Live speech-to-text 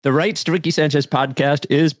The Rights to Ricky Sanchez podcast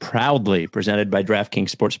is proudly presented by DraftKings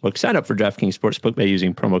Sportsbook. Sign up for DraftKings Sportsbook by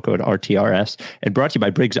using promo code RTRS and brought to you by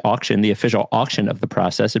Briggs Auction, the official auction of the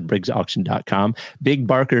process at briggsauction.com. Big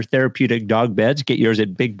Barker Therapeutic Dog Beds. Get yours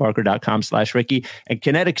at bigbarker.com/Ricky. And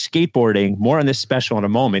Kinetic Skateboarding. More on this special in a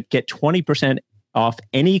moment. Get 20% off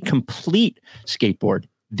any complete skateboard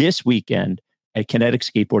this weekend at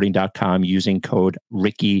kineticskateboarding.com using code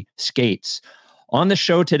Ricky Skates. On the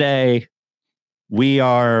show today, we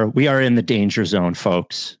are in the danger zone,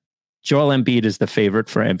 folks. Joel Embiid is the favorite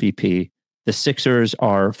for MVP. The Sixers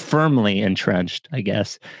are firmly entrenched, I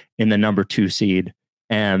guess, in the number 2 seed,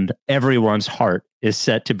 and everyone's heart is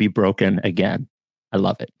set to be broken again. I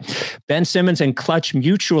love it. Ben Simmons and Clutch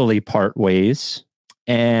mutually part ways.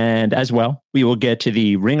 And as well, we will get to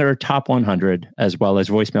the Ringer Top 100, as well as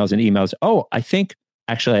voicemails and emails. Oh,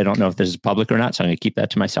 Actually, I don't know if this is public or not, so I'm going to keep that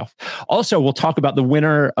to myself. Also, we'll talk about the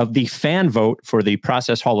winner of the fan vote for the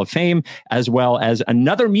Process Hall of Fame, as well as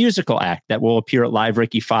another musical act that will appear at Live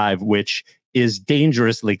Ricky 5, which is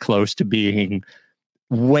dangerously close to being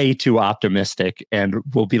way too optimistic and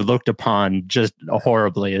will be looked upon just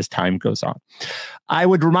horribly as time goes on. I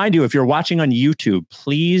would remind you, if you're watching on YouTube,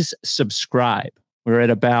 please subscribe. We're at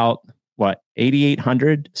about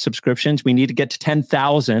 8,800 subscriptions. We need to get to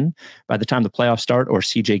 10,000 by the time the playoffs start or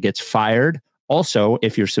CJ gets fired. Also,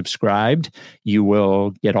 if you're subscribed, you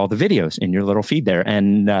will get all the videos in your little feed there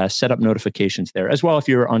and set up notifications there. As well, if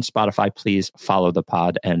you're on Spotify, please follow the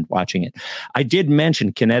pod and watching it. I did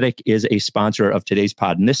mention Kinetic is a sponsor of today's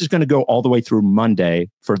pod, and this is going to go all the way through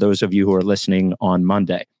Monday for those of you who are listening on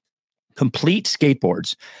Monday. Complete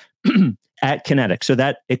skateboards at Kinetic, so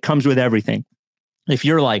that it comes with everything. If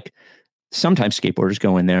you're like, sometimes skateboarders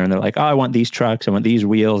go in there and they're like, oh, I want these trucks, I want these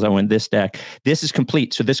wheels, I want this deck. This is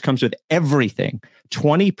complete. So this comes with everything.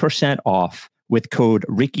 20% off with code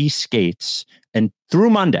Ricky Skates and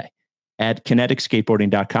through Monday at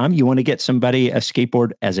kineticskateboarding.com. You want to get somebody a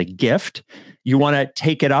skateboard as a gift. You want to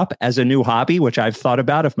take it up as a new hobby, which I've thought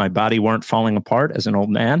about if my body weren't falling apart as an old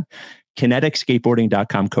man.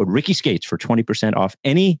 kineticskateboarding.com, code Ricky Skates for 20% off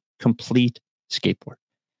any complete skateboard.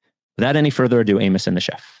 Without any further ado, Amos and the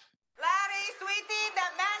chef.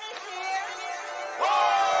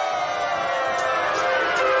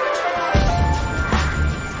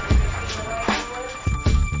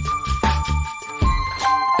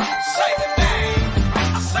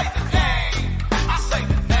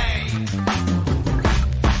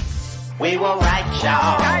 We were right,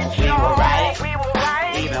 y'all. We were right.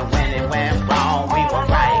 Even when it went wrong, we were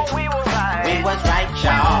right. We was right,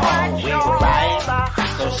 y'all. We were right.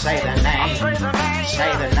 So say the name.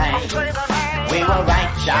 Say the name. We were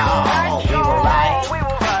right, y'all. We were right.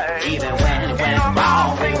 Even when it went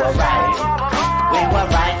wrong, we were right. We were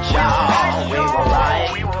right, y'all. We were right.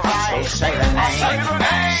 So say the name.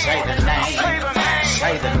 Say the name.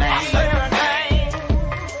 Say the name.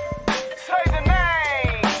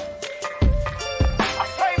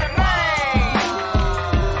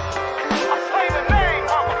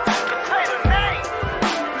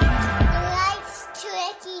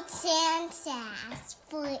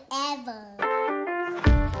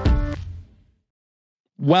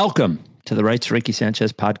 Welcome to the Rights to Ricky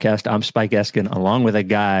Sanchez podcast. I'm Spike Eskin, along with a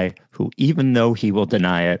guy who, even though he will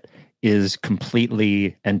deny it, is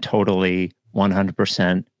completely and totally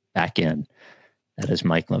 100% back in. That is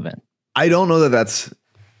Mike Levin. I don't know that that's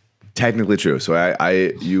technically true. So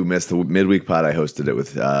you missed the midweek pod. I hosted it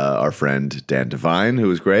with our friend Dan Devine, who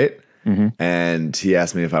was great. Mm-hmm. And he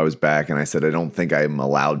asked me if I was back, and I said, I don't think I'm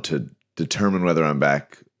allowed to determine whether I'm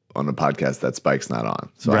back on a podcast that Spike's not on.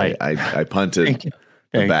 So right. I punted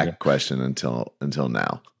the back question until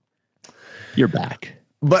now. You're back.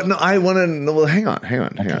 But no, I want to, well, hang on.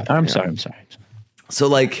 I'm sorry. So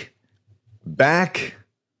like back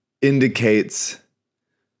indicates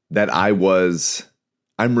that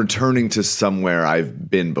I'm returning to somewhere I've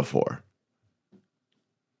been before.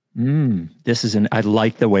 I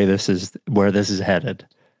like the way where this is headed.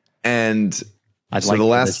 And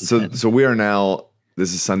so we are now,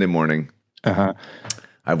 this is Sunday morning. Uh-huh.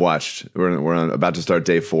 I've watched, we're about to start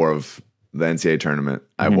day 4 of the NCAA tournament.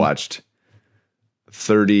 Mm-hmm. I've watched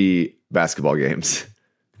 30 basketball games,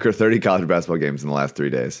 30 college basketball games in the last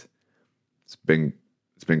 3 days. It's been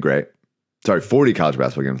great. Sorry, 40 college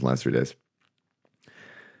basketball games in the last 3 days.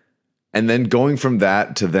 And then going from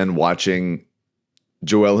that to then watching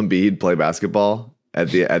Joel Embiid play basketball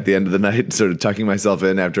at the end of the night, sort of tucking myself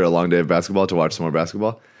in after a long day of basketball to watch some more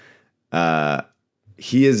basketball.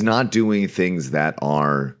 He is not doing things that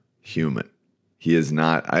are human. He is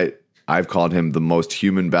not. I've called him the most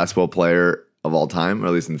human basketball player of all time, or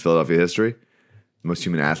at least in Philadelphia history, the most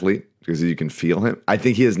human athlete because you can feel him. I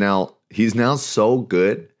think he's now so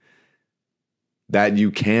good that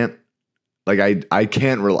you can't, like, I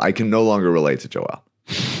can no longer relate to Joel.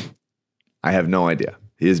 I have no idea.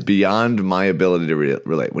 He is beyond my ability to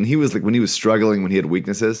relate. When he was struggling, when he had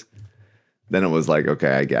weaknesses, then it was like,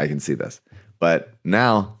 okay, I can see this. But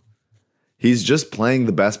now he's just playing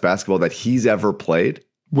the best basketball that he's ever played.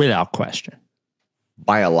 Without question.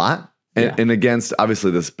 By a lot. Yeah. And against,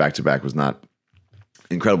 obviously, this back-to-back was not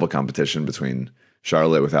incredible competition between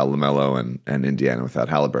Charlotte without LaMelo and Indiana without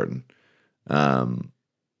Halliburton.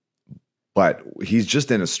 But he's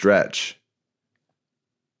just in a stretch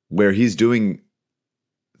where he's doing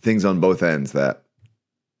things on both ends that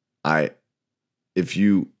I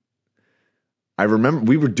remember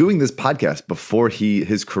we were doing this podcast before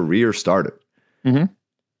his career started. Mm-hmm.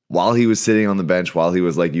 While he was sitting on the bench, while he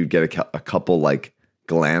was like, you'd get a couple like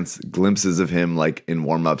glimpses of him like in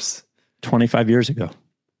warmups. 25 years ago.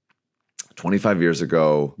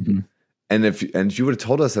 Mm-hmm. And you would have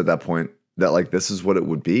told us at that point that like this is what it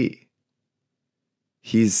would be.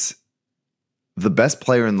 He's the best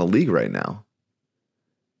player in the league right now.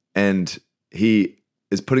 And he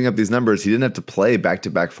is putting up these numbers. He didn't have to play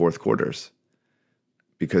back-to-back fourth quarters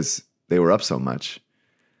because they were up so much.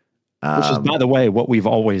 Which is, by the way, what we've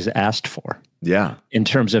always asked for. Yeah. In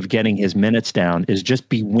terms of getting his minutes down, is just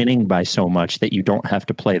be winning by so much that you don't have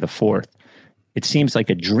to play the fourth. It seems like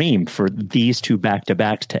a dream for these two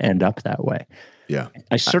back-to-backs to end up that way. Yeah.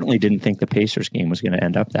 I certainly didn't think the Pacers game was going to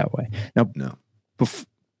end up that way. Now, no. Let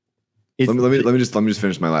me just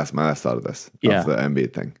finish my last thought of this. Yeah. Of the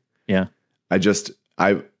Embiid thing. Yeah. I've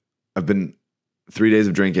been 3 days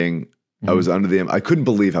of drinking. Mm-hmm. I was I couldn't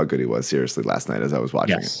believe how good he was, seriously, last night as I was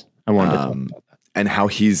watching it. I wanted to talk about that. And how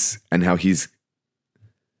he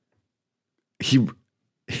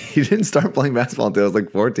didn't start playing basketball until I was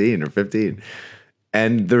like 14 or 15.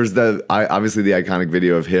 And there's obviously the iconic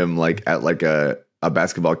video of him like at like a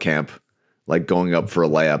basketball camp, like going up for a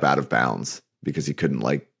layup out of bounds because he couldn't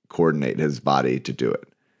like coordinate his body to do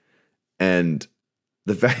it. And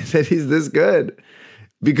the fact that he's this good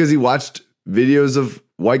because he watched videos of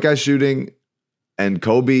white guys shooting and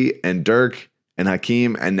Kobe and Dirk and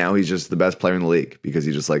Hakeem, and now he's just the best player in the league because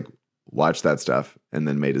he just like watched that stuff and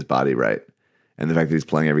then made his body right. And the fact that he's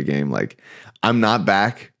playing every game, like, I'm not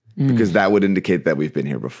back because that would indicate that we've been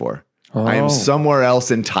here before. Oh. I am somewhere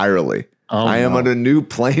else entirely. I am on a new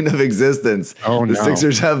plane of existence. The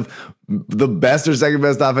Sixers have the best or second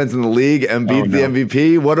best offense in the league and beat the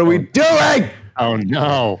MVP. What are we doing? Oh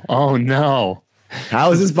no.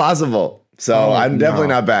 How is this possible? So I'm definitely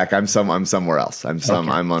not back. I'm somewhere else.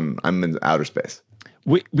 I'm in outer space.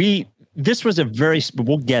 This was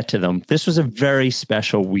we'll get to them. This was a very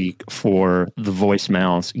special week for the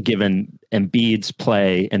voicemails, given Embiid's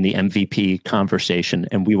play and the MVP conversation,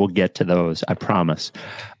 and we will get to those. I promise.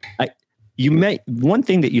 One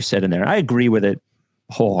thing that you said in there, I agree with it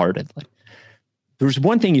wholeheartedly. There was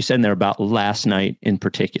one thing you said in there about last night in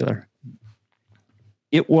particular.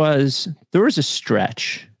 There was a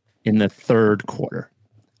stretch in the third quarter.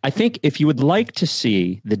 I think if you would like to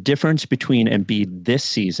see the difference between Embiid this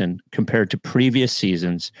season compared to previous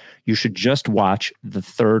seasons, you should just watch the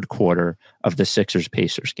third quarter of the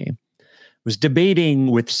Sixers-Pacers game. I was debating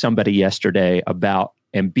with somebody yesterday about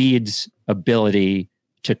Embiid's ability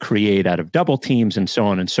to create out of double teams and so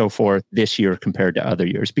on and so forth this year compared to other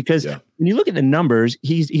years. Because when you look at the numbers,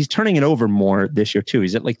 he's turning it over more this year too.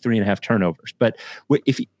 He's at like 3.5 turnovers. But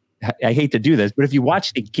I hate to do this, but if you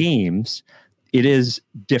watch the games, it is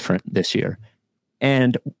different this year.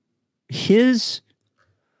 And it's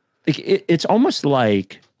almost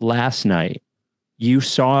like last night you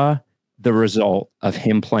saw the result of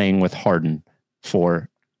him playing with Harden for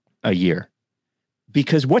a year.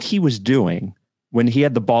 Because what he was doing when he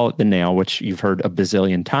had the ball at the nail, which you've heard a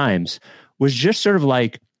bazillion times, was just sort of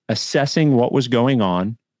like assessing what was going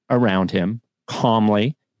on around him,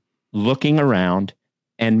 calmly, looking around,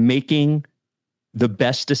 and making the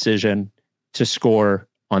best decision to score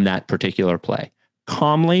on that particular play.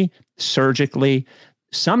 Calmly, surgically.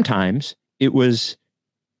 Sometimes it was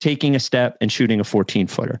taking a step and shooting a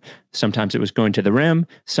 14-footer. Sometimes it was going to the rim.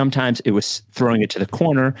 Sometimes it was throwing it to the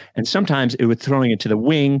corner. And sometimes it was throwing it to the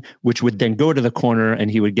wing, which would then go to the corner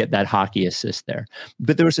and he would get that hockey assist there.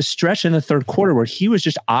 But there was a stretch in the third quarter where he was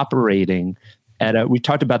just operating we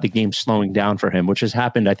talked about the game slowing down for him, which has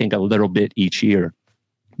happened, I think, a little bit each year.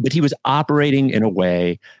 But he was operating in a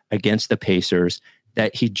way against the Pacers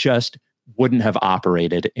that he just wouldn't have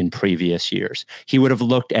operated in previous years. He would have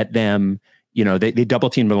looked at them, they double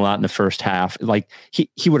teamed him a lot in the first half. Like he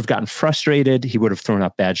would have gotten frustrated. He would have thrown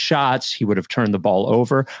up bad shots. He would have turned the ball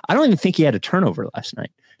over. I don't even think he had a turnover last night.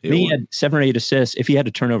 He had 7 or 8 assists. If he had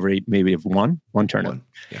a turnover rate, maybe of one turnover.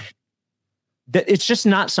 Yeah. It's just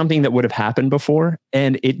not something that would have happened before.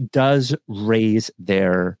 And it does raise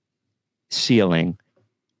their ceiling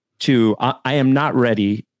to, I am not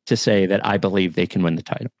ready to say that I believe they can win the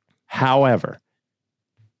title. However,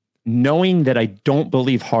 knowing that I don't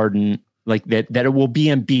believe Harden, like that it will be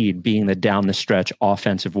Embiid being the down the stretch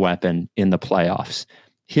offensive weapon in the playoffs,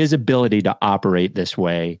 his ability to operate this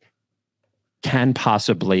way can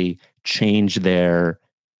possibly change their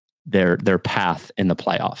path in the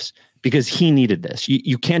playoffs, because he needed this.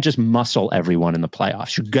 You can't just muscle everyone in the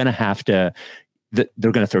playoffs. You're going to have to,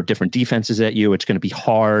 they're going to throw different defenses at you. It's going to be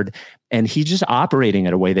hard. And he's just operating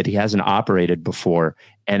in a way that he hasn't operated before.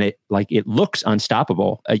 And it looks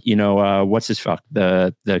unstoppable. What's his fuck?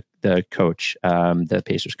 The coach, the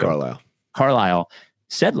Pacers coach. Carlisle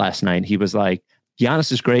said last night, he was like,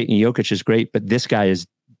 Giannis is great and Jokic is great, but this guy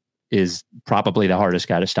is probably the hardest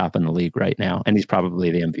guy to stop in the league right now. And he's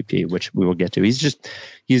probably the MVP, which we will get to.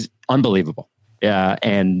 He's unbelievable.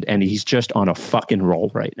 And he's just on a fucking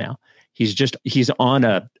roll right now. He's on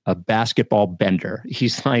a basketball bender.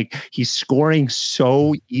 He's scoring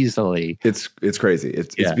so easily. It's crazy.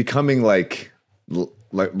 It's becoming like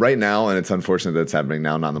right now, and it's unfortunate that it's happening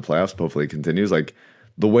now, not in the playoffs, but hopefully it continues. Like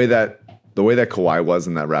the way that Kawhi was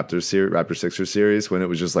in that Raptors Sixers series, when it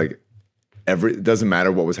was just like it doesn't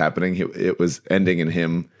matter what was happening, it was ending in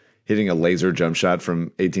him hitting a laser jump shot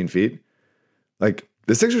from 18 feet. Like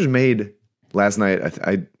the Sixers made last night,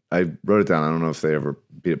 I wrote it down. I don't know if they ever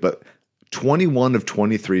beat it, but 21 of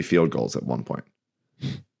 23 field goals at one point.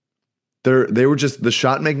 They were just the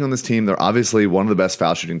shot making on this team. They're obviously one of the best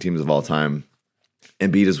foul shooting teams of all time.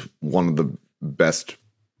 Embiid is one of the best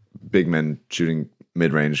big men shooting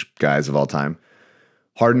mid-range guys of all time.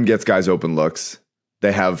 Harden gets guys open looks.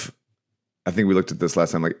 They have, I think we looked at this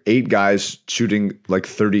last time, like 8 guys shooting like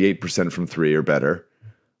 38% from 3 or better.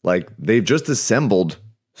 Like they've just assembled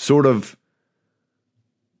sort of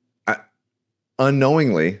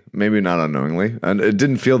unknowingly, maybe not unknowingly, and it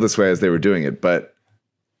didn't feel this way as they were doing it, but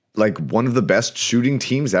like one of the best shooting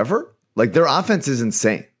teams ever. Like their offense is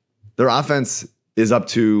insane. Their offense is up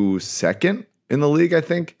to second in the league, I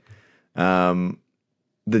think.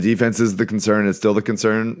 The defense is the concern. It's still the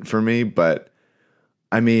concern for me, but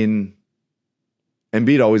I mean,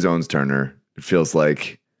 Embiid always owns Turner. It feels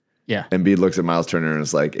like, yeah. Embiid looks at Miles Turner and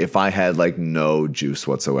is like, if I had like no juice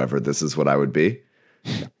whatsoever, this is what I would be.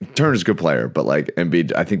 Turner's a good player, but like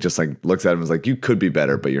Embiid, I think just like looks at him as like, you could be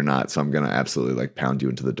better, but you're not. So I'm going to absolutely like pound you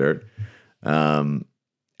into the dirt. And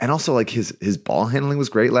also like his ball handling was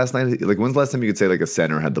great last night. Like when's the last time you could say like a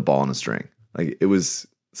center had the ball on a string? Like it was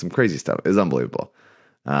some crazy stuff. It was unbelievable.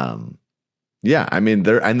 Yeah, I mean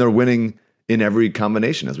they're winning in every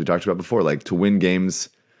combination, as we talked about before. Like to win games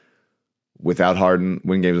without Harden,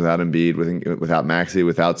 win games without Embiid, without Maxey,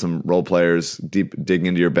 without some role players deep digging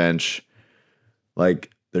into your bench.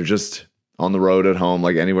 Like they're just on the road, at home,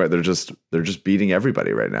 like anywhere. They're just beating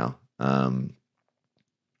everybody right now.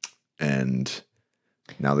 And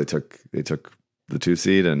now they took the 2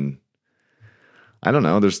 seed, and I don't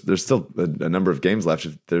know. There's still a number of games left.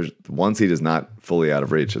 There's the 1 seed is not fully out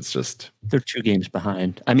of reach. It's just they're 2 games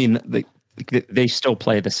behind. I mean, they still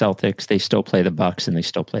play the Celtics, they still play the Bucks, and they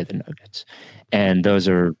still play the Nuggets. And those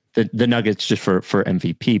are the Nuggets just for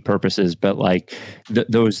MVP purposes. But like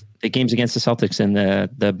the games against the Celtics and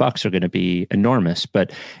the Bucks are going to be enormous.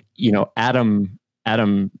 But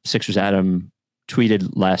Sixers Adam tweeted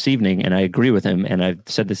last evening, and I agree with him. And I've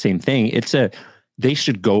said the same thing. They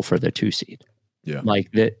should go for the 2 seed. Yeah. Like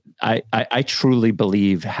that. I truly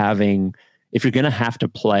believe if you're going to have to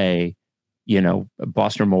play,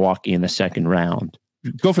 Boston or Milwaukee in the second round,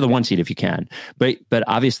 go for the 1 seed if you can. But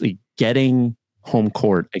obviously getting home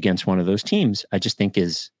court against one of those teams, I just think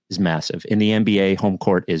is massive. In the NBA, home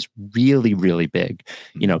court is really, really big,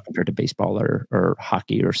 compared to baseball or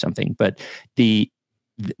hockey or something. But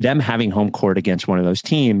them having home court against one of those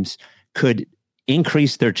teams could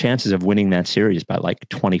increase their chances of winning that series by like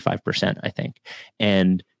 25%, I think.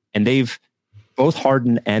 And they've both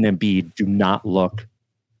Harden and Embiid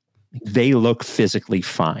they look physically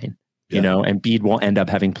fine. Yeah. Embiid will end up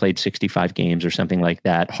having played 65 games or something like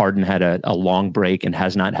that. Harden had a long break and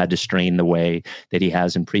has not had to strain the way that he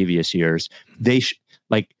has in previous years. They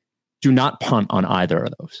do not punt on either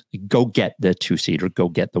of those. Go get the 2 seed or go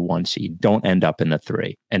get the 1 seed. Don't end up in the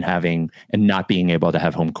 3 and not being able to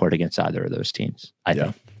have home court against either of those teams. I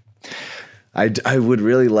think. I would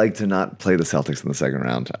really like to not play the Celtics in the second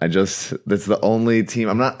round. That's the only team.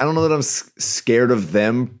 I don't know that I'm scared of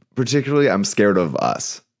them particularly. I'm scared of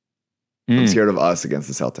us. I'm scared of us against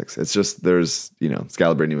the Celtics. It's just there's,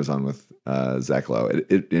 Scalabrine was on with Zach Lowe.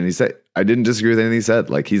 And he said, I didn't disagree with anything he said.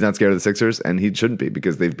 Like, he's not scared of the Sixers, and he shouldn't be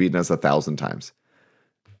because they've beaten us 1,000 times.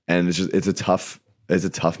 And it's a tough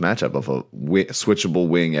matchup of a switchable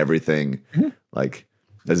wing everything. Mm-hmm. Like,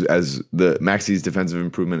 as the Maxi's defensive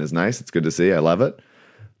improvement is nice. It's good to see. I love it.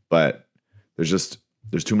 But there's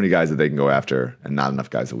too many guys that they can go after and not enough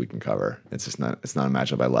guys that we can cover. It's not a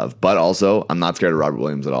matchup I love. But also, I'm not scared of Robert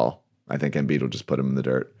Williams at all. I think Embiid will just put him in the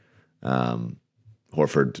dirt.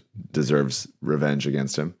 Horford deserves revenge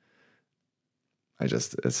against him.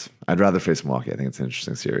 I'd rather face Milwaukee. I think it's an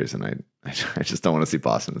interesting series, and I just don't want to see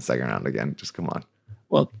Boston in the second round again. Just come on.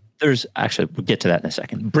 Well, we'll get to that in a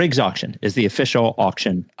second. Briggs Auction is the official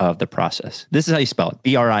auction of the process. This is how you spell it.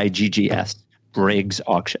 Briggs. Briggs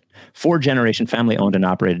Auction. 4-generation family owned and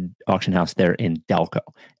operated auction house there in Delco.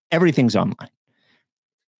 Everything's online.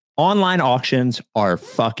 Online auctions are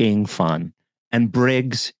fucking fun. And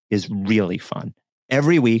Briggs is really fun.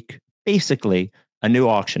 Every week, basically, a new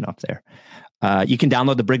auction up there. You can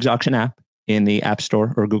download the Briggs Auction app in the App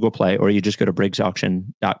Store or Google Play, or you just go to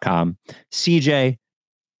briggsauction.com. CJ,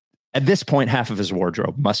 at this point, half of his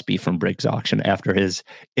wardrobe must be from Briggs Auction after his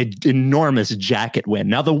enormous jacket win.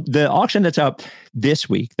 Now, the auction that's up this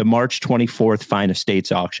week, the March 24th Fine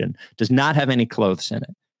Estates auction, does not have any clothes in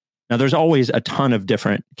it. Now, there's always a ton of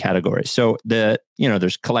different categories. So there's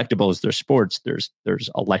collectibles, there's sports, there's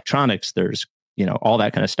electronics, there's all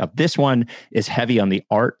that kind of stuff. This one is heavy on the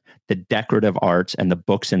art, the decorative arts, and the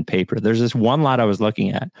books and paper. There's this one lot I was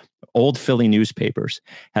looking at, old Philly newspapers,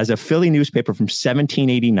 has a Philly newspaper from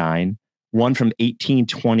 1789, one from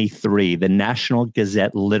 1823, the National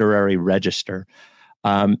Gazette Literary Register,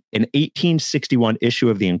 an 1861 issue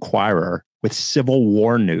of the Inquirer with Civil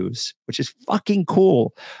War news, which is fucking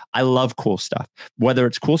cool. I love cool stuff, whether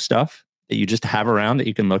it's cool stuff that you just have around that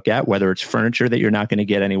you can look at, whether it's furniture that you're not going to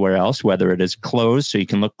get anywhere else, whether it is clothes so you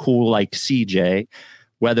can look cool like CJ,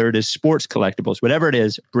 whether it is sports collectibles, whatever it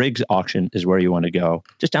is, Briggs Auction is where you want to go.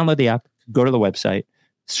 Just download the app, go to the website,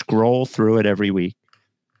 scroll through it every week.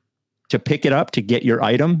 To pick it up, to get your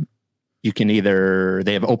item, you can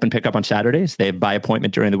they have open pickup on Saturdays, they have by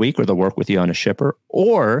appointment during the week, or they'll work with you on a shipper.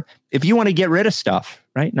 Or if you want to get rid of stuff,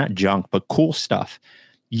 right? Not junk, but cool stuff.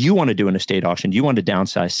 You want to do an estate auction, you want to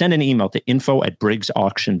downsize, send an email to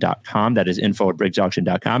info@briggsauction.com. That is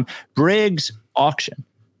info@briggsauction.com. Briggs Auction,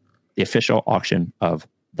 the official auction of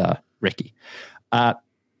the Ricky.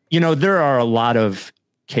 There are a lot of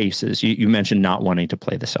cases. You mentioned not wanting to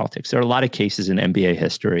play the Celtics. There are a lot of cases in NBA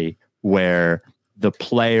history where the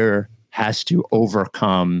player has to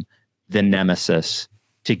overcome the nemesis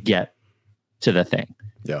to get to the thing.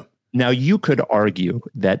 Yeah. Now, you could argue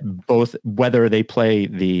that both, whether they play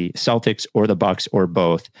the Celtics or the Bucks or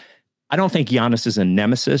both, I don't think Giannis is a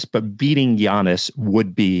nemesis, but beating Giannis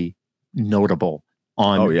would be notable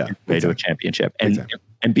on the way to a championship. And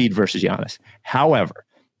Embiid versus Giannis. However,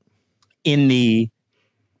 in the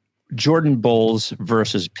Jordan Bulls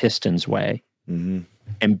versus Pistons way,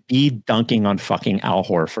 Embiid dunking on fucking Al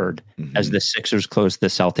Horford as the Sixers close the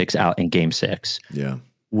Celtics out in Game 6. Yeah.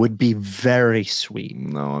 Would be very sweet.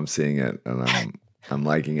 No, I'm seeing it and I'm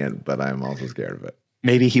liking it, but I'm also scared of it.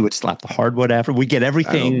 Maybe he would slap the hardwood after. We get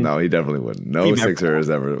everything. No, he definitely wouldn't. No Sixer has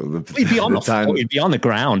ever. He'd be on the floor. He'd be on the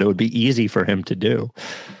ground. It would be easy for him to do.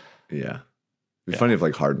 Yeah. It'd be funny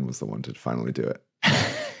if Harden was the one to finally do it.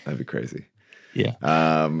 That'd be crazy. Yeah.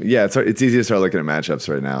 It's easy to start looking at matchups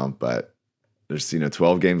right now, but there's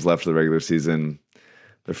 12 games left of the regular season.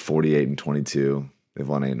 They're 48-22. They've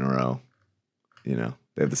won 8 in a row.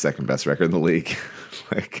 They have the second best record in the league.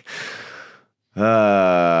 It's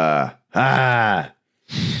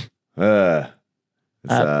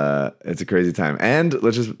a crazy time. And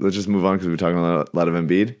let's just move on because we're talking a lot of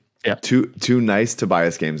Embiid. Yeah. Two nice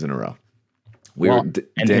Tobias games in a row.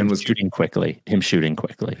 Dan was shooting quickly. Him shooting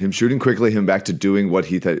quickly. Him back to doing what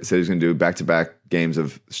he said he was going to do. Back-to-back games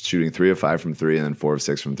of shooting 3 of 5 from 3 and then 4 of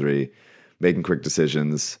 6 from 3. Making quick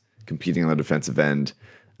decisions. Competing on the defensive end.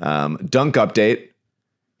 Dunk update.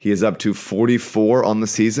 He is up to 44 on the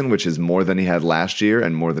season, which is more than he had last year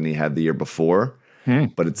and more than he had the year before.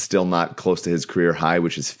 But it's still not close to his career high,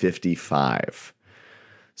 which is 55.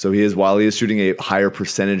 So while he is shooting a higher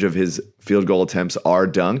percentage of his field goal attempts are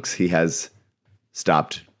dunks, he has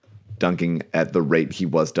stopped dunking at the rate he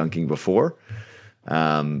was dunking before.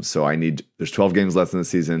 There's 12 games left in the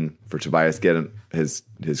season. For Tobias to get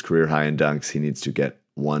his career high in dunks, he needs to get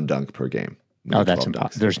 1 dunk per game. That's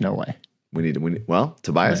impossible. There's no way.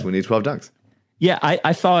 Tobias, we need 12 dunks. Yeah,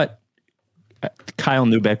 I thought Kyle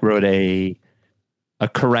Neubeck wrote a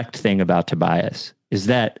correct thing about Tobias, is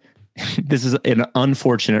that this is an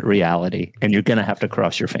unfortunate reality, and you're going to have to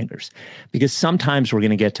cross your fingers, because sometimes we're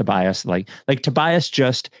going to get Tobias like Tobias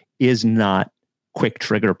just is not quick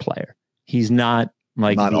trigger player. He's not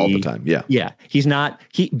like not all the time. Yeah. Yeah. He's not,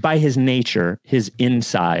 by his nature, his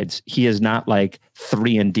insides, he is not like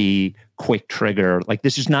 3-and-D quick trigger. Like,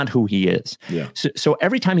 this is not who he is. Yeah. So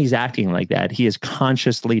every time he's acting like that, he is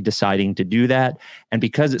consciously deciding to do that. And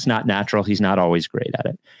because it's not natural, he's not always great at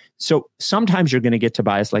it. So sometimes you're going to get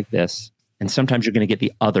Tobias like this, and sometimes you're going to get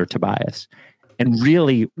the other Tobias. And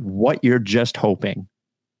really what you're just hoping,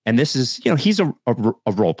 and this is, he's a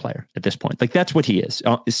role player at this point. Like, that's what he is.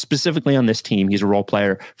 Specifically on this team, he's a role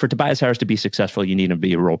player. For Tobias Harris to be successful, you need him to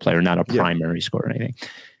be a role player, not a primary scorer or anything.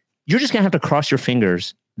 You're just going to have to cross your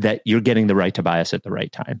fingers that you're getting the right Tobias at the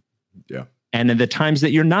right time. Yeah. And in the times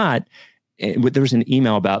that you're not, there was an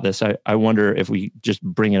email about this. I wonder if we just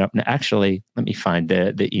bring it up. Now, actually, let me find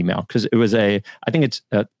the email, because it was I think it's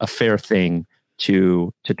a fair thing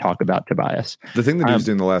to talk about Tobias. The thing that he was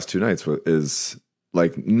doing the last two nights is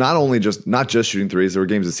like not just shooting threes. There were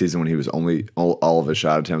games this season when he was all of his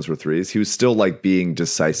shot attempts were threes. He was still like being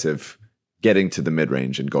decisive, getting to the mid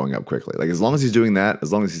range and going up quickly. Like, as long as he's doing that,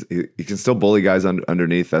 as long as he can still bully guys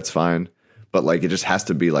underneath, that's fine. But like, it just has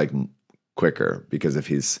to be like quicker, because if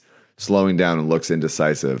he's slowing down and looks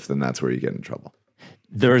indecisive, then that's where you get in trouble.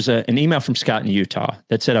 There's an email from Scott in Utah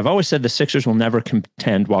that said, I've always said the Sixers will never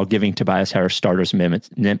contend while giving Tobias Harris starters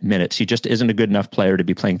minutes. He just isn't a good enough player to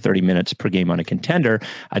be playing 30 minutes per game on a contender.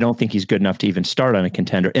 I don't think he's good enough to even start on a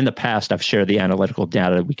contender. In the past, I've shared the analytical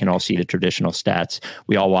data. We can all see the traditional stats.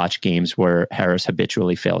 We all watch games where Harris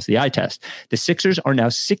habitually fails the eye test. The Sixers are now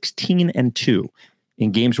 16-2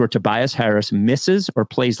 in games where Tobias Harris misses or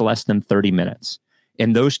plays less than 30 minutes.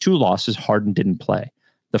 In those two losses, Harden didn't play.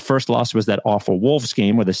 The first loss was that awful Wolves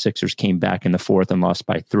game where the Sixers came back in the fourth and lost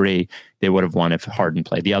by 3. They would have won if Harden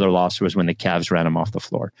played. The other loss was when the Cavs ran him off the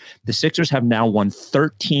floor. The Sixers have now won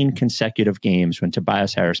 13 consecutive games when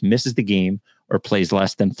Tobias Harris misses the game or plays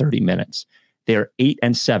less than 30 minutes. They are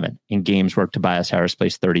 8-7 in games where Tobias Harris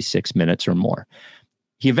plays 36 minutes or more.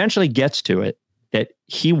 He eventually gets to it that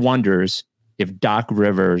he wonders if Doc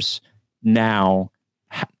Rivers now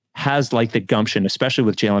has like the gumption, especially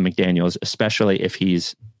with Jalen McDaniels, especially if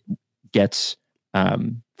he's gets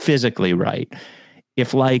physically right.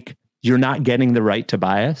 If like you're not getting the right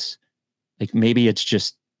Tobias, like maybe it's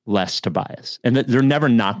just less Tobias, and they're never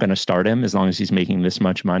not going to start him as long as he's making this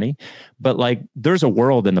much money. But like, there's a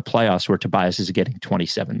world in the playoffs where Tobias is getting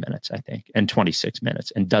 27 minutes, I think, and 26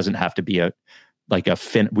 minutes, and doesn't have to be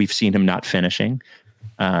we've seen him not finishing.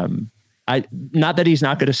 Not that he's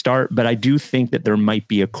not going to start, but I do think that there might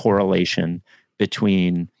be a correlation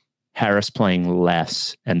between Harris playing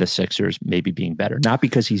less and the Sixers maybe being better. Not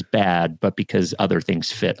because he's bad, but because other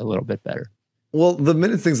things fit a little bit better. Well, the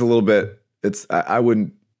minutes thing's a little bit,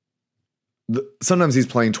 sometimes he's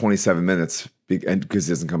playing 27 minutes because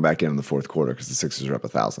he doesn't come back in the fourth quarter because the Sixers are up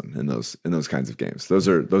 1,000 in those kinds of games. Those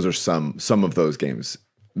are some of those games.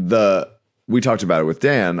 We talked about it with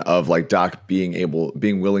Dan of like Doc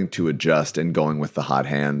being willing to adjust and going with the hot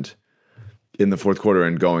hand in the fourth quarter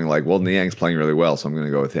and going like, well, Niang's playing really well, so I'm going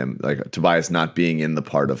to go with him. Like Tobias not being in the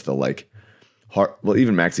part of the like hard. Well,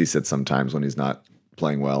 even Maxey sits sometimes when he's not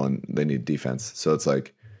playing well and they need defense. So it's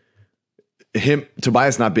like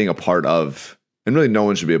Tobias not being a part of, and really no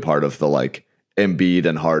one should be a part of the like Embiid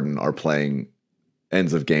and Harden are playing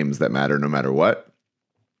ends of games that matter no matter what.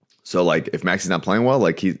 So like if Maxey's not playing well,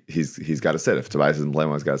 like he's got to sit. If Tobias isn't playing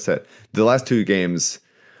well, he's got to sit. The last two games,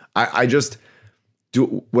 I just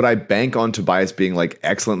would I bank on Tobias being like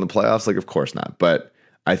excellent in the playoffs? Like, of course not. But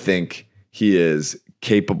I think he is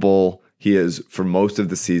capable. He is, for most of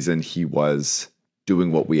the season, he was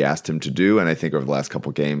doing what we asked him to do. And I think over the last couple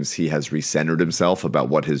of games, he has recentered himself about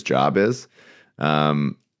what his job is.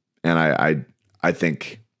 And I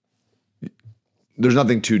think there's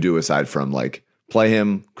nothing to do aside from like, play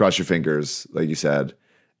him, cross your fingers, like you said.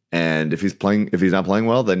 And if he's not playing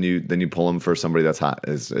well, then you pull him for somebody that's hot.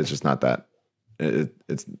 It's just not that.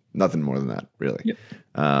 It's nothing more than that, really. Yep.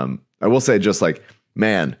 I will say, just like,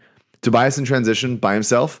 man, Tobias in transition by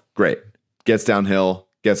himself, great. Gets downhill,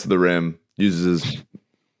 gets to the rim, uses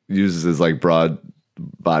his like broad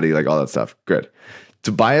body, like all that stuff. Good.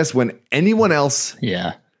 Tobias, when anyone else,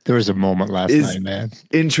 yeah, there was a moment last night, man,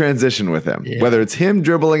 in transition with him, whether it's him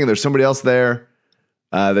dribbling and there's somebody else there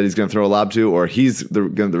that he's going to throw a lob to, or he's the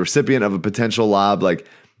recipient of a potential lob. Like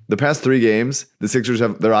the past 3 games, the Sixers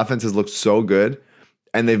their offense has looked so good,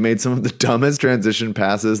 and they've made some of the dumbest transition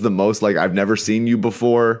passes, the most like I've never seen you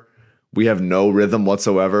before. We have no rhythm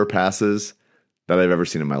whatsoever passes that I've ever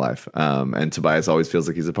seen in my life. And Tobias always feels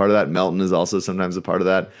like he's a part of that. Melton is also sometimes a part of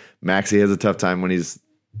that. Maxey has a tough time when he's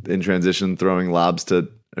in transition throwing lobs to,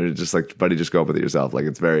 or just like, buddy, just go up with it yourself. Like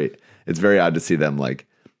it's very odd to see them like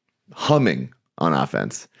humming on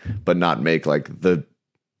offense, but not make like the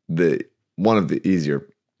one of the easier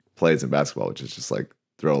plays in basketball, which is just like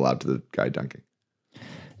throw a lob to the guy dunking.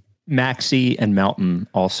 Maxey and Melton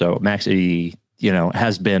also. Maxey,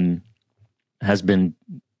 has been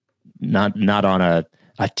not on a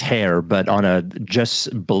tear, but on a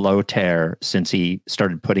just below tear since he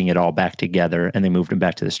started putting it all back together, and they moved him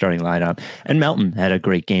back to the starting lineup. And Melton had a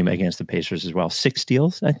great game against the Pacers as well. 6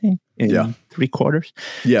 steals, I think, in 3 quarters.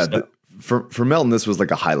 Yeah, so, for Melton, this was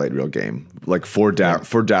like a highlight reel game, like for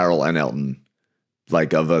Daryl and Elton,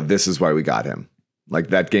 like this is why we got him. Like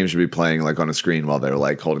that game should be playing like on a screen while they're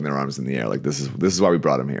like holding their arms in the air. Like this is why we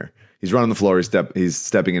brought him here. He's running the floor. He's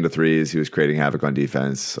stepping into threes. He was creating havoc on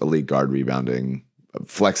defense. Elite guard rebounding,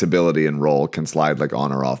 flexibility and roll, can slide like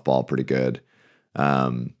on or off ball pretty good.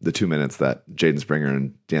 The 2 minutes that Jaden Springer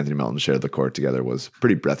and D'Anthony Melton shared the court together was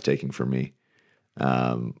pretty breathtaking for me.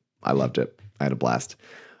 I loved it. I had a blast.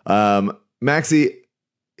 Maxey,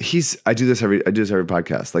 I do this every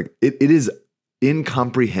podcast. Like it is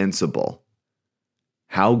incomprehensible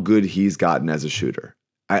how good he's gotten as a shooter.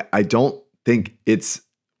 I don't think it's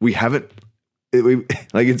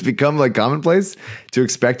become like commonplace to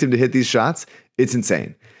expect him to hit these shots. It's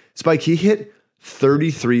insane. Spike, he hit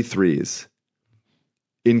 33 threes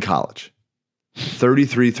in college.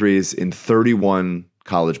 33 threes in 31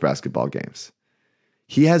 college basketball games.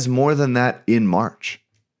 He has more than that in March.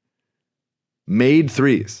 Made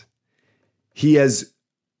threes. He has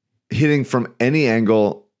hitting from any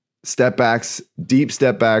angle, step backs, deep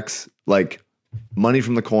step backs, like money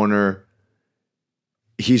from the corner.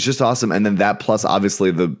 He's just awesome. And then that plus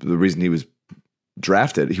obviously the reason he was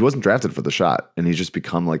drafted, he wasn't drafted for the shot, and he's just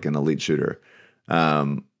become like an elite shooter.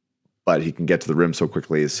 But he can get to the rim so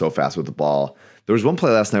quickly. He's so fast with the ball. There was one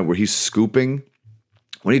play last night where he's scooping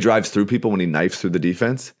when he drives through people, when he knifes through the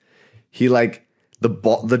defense. He like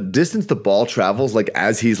the distance the ball travels, like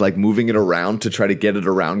as he's like moving it around to try to get it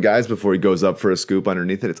around guys before he goes up for a scoop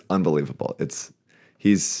underneath it. It's unbelievable.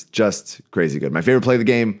 He's just crazy good. My favorite play of the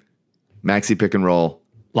game, Maxey pick and roll.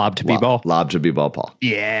 Lob to B-ball. Lob to B-ball, Paul.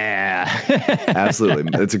 Yeah. Absolutely.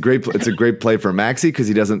 It's a great play for Maxey because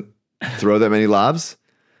he doesn't throw that many lobs.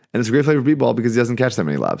 And it's a great play for B-ball because he doesn't catch that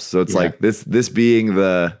many lobs. So it's like this being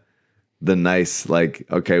the nice, like,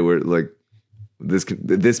 okay, we're like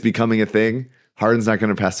this becoming a thing. Harden's not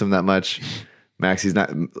going to pass him that much. Maxey's not,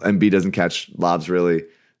 Embiid doesn't catch lobs really.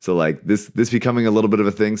 So like this becoming a little bit of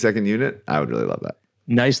a thing, second unit, I would really love that.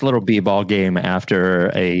 Nice little B-ball game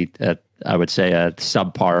after I would say a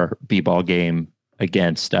subpar B-ball game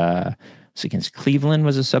against Cleveland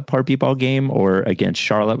was a subpar B-ball game, or against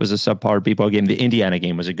Charlotte was a subpar B-ball game. The Indiana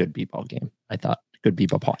game was a good B-ball game, I thought. Good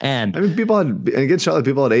B-ball, Paul. And I mean, against Charlotte,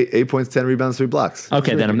 people had 8 points, 10 rebounds, 3 blocks.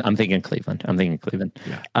 Okay, then I'm thinking Cleveland.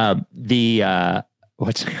 Yeah.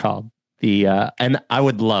 What's it called? And I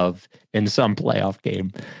would love in some playoff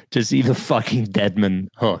game to see the fucking Deadman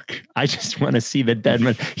hook. I just want to see the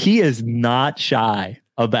Deadman. He is not shy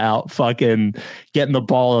about fucking getting the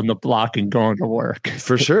ball on the block and going to work.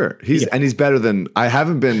 For sure. He's better than, I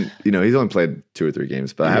haven't been, he's only played 2 or 3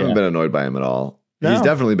 games, but I haven't been annoyed by him at all. No. He's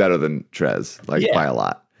definitely better than Trez, by a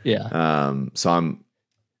lot. Yeah. So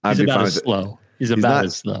he's about as slow. He's about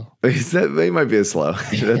as slow. He might be as slow.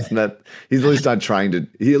 That's not. He's at least not trying to.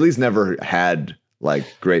 He at least never had like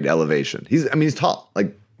great elevation. He's tall.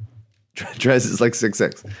 Like Trez is like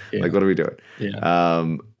 6'6". Yeah. Like what are we doing?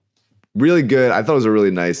 Yeah. Really good. I thought it was a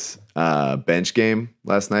really nice bench game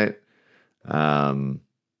last night.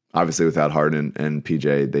 Obviously without Harden and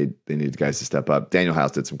PJ, they needed guys to step up. Daniel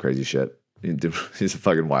House did some crazy shit. He's a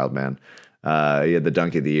fucking wild man. He had the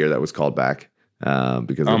dunk of the year that was called back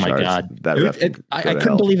because of my charge. God, that I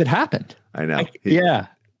couldn't believe it happened. I know.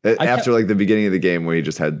 After like the beginning of the game where he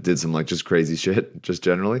just did some like just crazy shit, just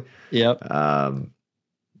generally. Yep.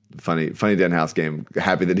 Funny Den House game.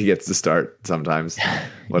 Happy that he gets to start sometimes.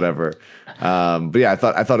 Whatever. But yeah, I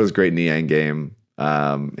thought it was a great Niang game.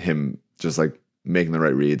 Him just like making the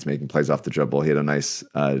right reads, making plays off the dribble. He had a nice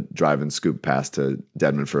drive and scoop pass to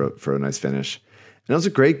Dedmon for a nice finish. And it was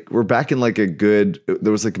we're back in like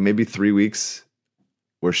there was like maybe 3 weeks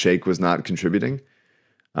where Shake was not contributing.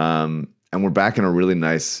 And we're back in a really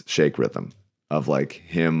nice Shake rhythm of like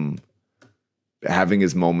him having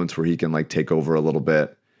his moments where he can like take over a little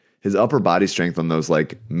bit. His upper body strength on those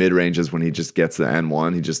like mid ranges when he just gets the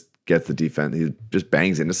N1, he just gets the defense. He just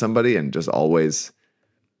bangs into somebody and just always.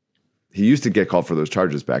 He used to get called for those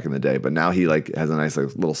charges back in the day, but now he like has a nice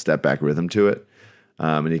like, little step back rhythm to it.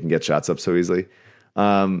 and he can get shots up so easily.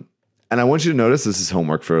 And I want you to notice, this is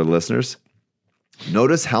homework for listeners.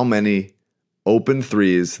 Notice how many open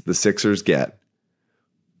threes the Sixers get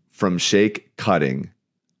from Shake cutting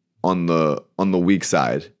on the weak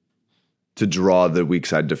side to draw the weak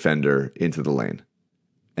side defender into the lane.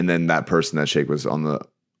 And then that person that Shake was on the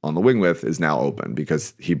wing with is now open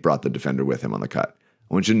because he brought the defender with him on the cut.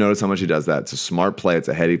 I want you to notice how much he does that. It's a smart play. It's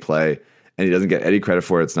a heady play. And he doesn't get any credit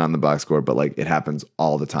for it. It's not in the box score, but like it happens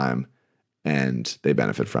all the time and they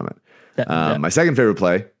benefit from it. My second favorite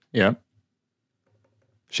play. Yeah.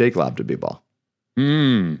 Shake lob to B-ball.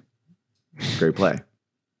 Great play.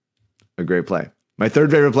 A great play. My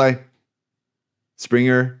third favorite play.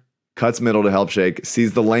 Springer cuts middle to help Shake,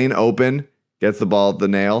 sees the lane open, gets the ball at the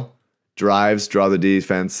nail, drives, draw the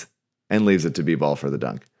defense, and leaves it to B-ball for the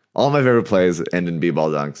dunk. All my favorite plays end in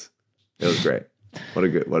B-ball dunks. It was great. What a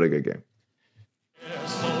good game.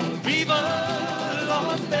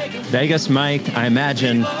 Vegas Mike, I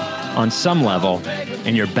imagine on some level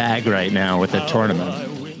in your bag right now with the tournament.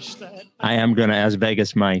 I am going to ask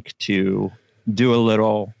Vegas Mike to do a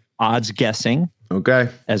little odds guessing. Okay.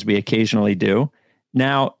 As we occasionally do.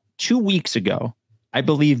 Now, 2 weeks ago, I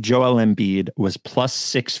believe Joel Embiid was plus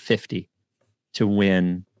 650 to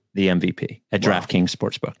win the MVP at DraftKings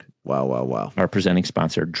Sportsbook. Wow. Our presenting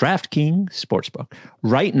sponsor, DraftKings Sportsbook.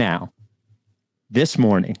 Right now, this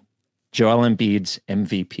morning, Joel Embiid's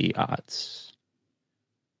MVP odds.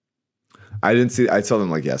 I saw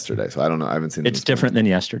them like yesterday, so I don't know. I haven't seen them. It's different than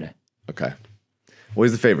yesterday. Okay. Well,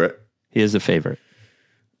 he's the favorite. He is the favorite.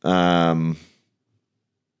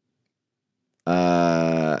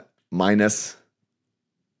 Minus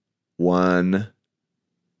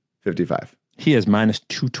 155. He is minus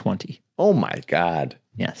 220. Oh my God.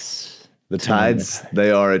 Yes. The tides,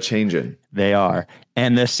 they are a-changing. They are.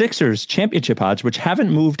 And the Sixers championship odds, which haven't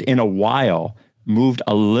moved in a while, moved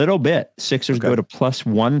a little bit. Sixers go to plus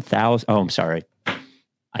 1,000. Oh, I'm sorry.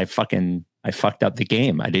 I fucked up the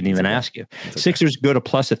game. I didn't even ask you. Sixers go to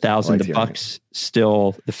plus 1,000. The Bucks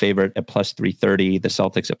still the favorite at plus 330. The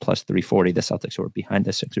Celtics at plus 340. The Celtics who are behind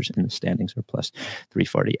the Sixers in the standings are plus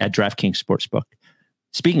 340 at DraftKings Sportsbook.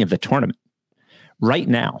 Speaking of the tournament, right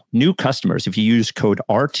now, new customers, if you use code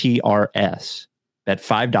RTRS, bet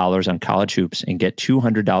 $5 on college hoops and get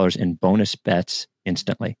 $200 in bonus bets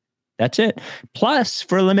instantly. That's it. Plus,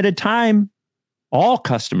 for a limited time, all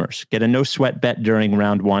customers get a no sweat bet during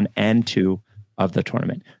round 1 and 2 of the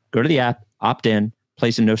tournament. Go to the app, opt in,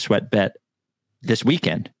 place a no sweat bet this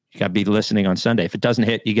weekend. You got to be listening on Sunday. If it doesn't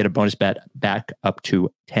hit, you get a bonus bet back up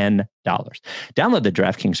to $10. Download the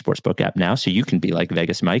DraftKings Sportsbook app now so you can be like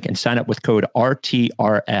Vegas Mike and sign up with code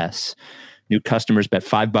RTRS. New customers bet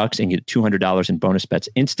 $5 and get $200 in bonus bets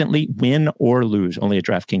instantly, win or lose. Only at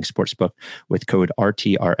DraftKings Sportsbook with code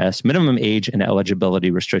RTRS. Minimum age and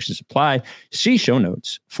eligibility restrictions apply. See show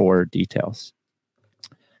notes for details.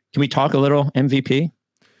 Can we talk a little MVP?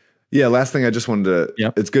 Yeah, last thing I just wanted to...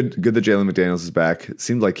 Yep. It's good that Jalen McDaniels is back. It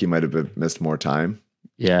seemed like he might have missed more time.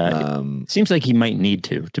 Yeah, it seems like he might need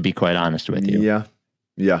to be quite honest with you.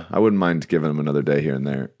 Yeah, I wouldn't mind giving him another day here and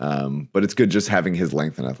there. But it's good just having his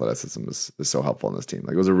length and athleticism is so helpful in this team.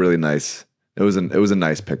 Like it was a really nice... It was a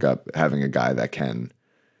nice pickup having a guy that can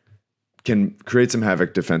create some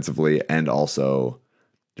havoc defensively and also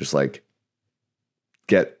just like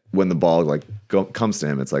get when the ball like comes to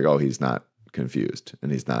him, it's like, oh, he's not confused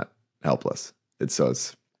and he's not helpless.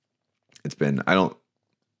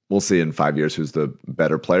 We'll see in 5 years who's the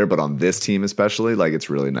better player, but on this team especially, like it's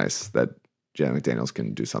really nice that Jalen McDaniels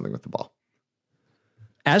can do something with the ball.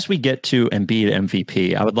 As we get to Embiid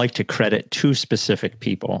MVP, I would like to credit two specific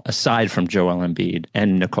people aside from Joel Embiid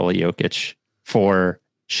and Nikola Jokic for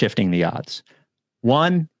shifting the odds.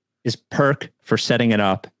 One is Perk for setting it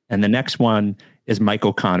up, and the next one is Mike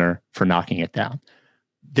O'Connor for knocking it down.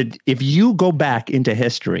 If you go back into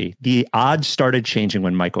history, the odds started changing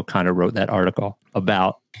when Mike O'Connor wrote that article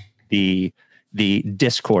about the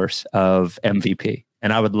discourse of MVP.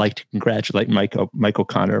 And I would like to congratulate Mike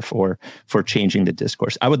O'Connor for changing the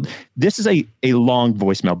discourse. This is a long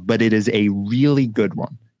voicemail, but it is a really good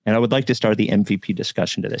one. And I would like to start the MVP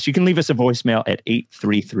discussion to this. You can leave us a voicemail at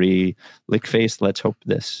 833-LickFace. Let's hope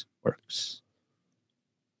this works.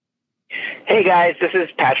 Hey guys, this is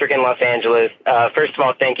Patrick in Los Angeles. First of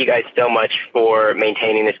all, thank you guys so much for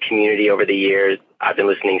maintaining this community over the years. I've been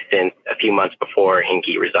listening since a few months before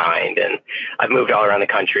Hinkie resigned, and I've moved all around the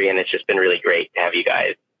country, and it's just been really great to have you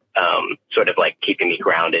guys sort of like keeping me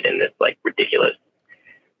grounded in this like ridiculous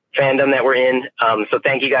fandom that we're in. So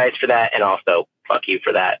thank you guys for that, and also fuck you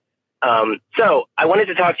for that. So I wanted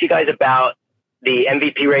to talk to you guys about the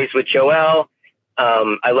MVP race with Joel.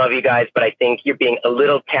 I love you guys, but I think you're being a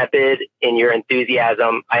little tepid in your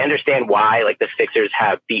enthusiasm. I understand why, like, the Sixers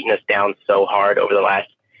have beaten us down so hard over the last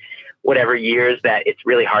whatever years that it's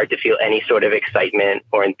really hard to feel any sort of excitement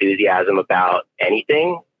or enthusiasm about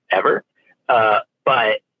anything ever.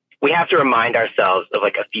 But we have to remind ourselves of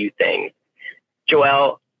like a few things.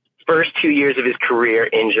 Joel, first 2 years of his career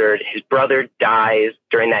injured, his brother dies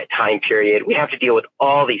during that time period. We have to deal with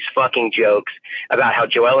all these fucking jokes about how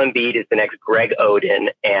Joel Embiid is the next Greg Oden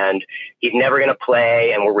and he's never going to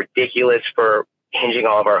play and we're ridiculous for hinging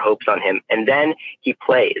all of our hopes on him. And then he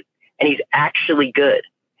plays and he's actually good.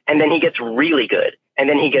 And then he gets really good. And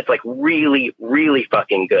then he gets like really, really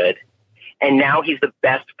fucking good. And now he's the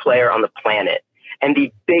best player on the planet. And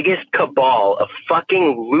the biggest cabal of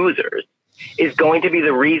fucking losers is going to be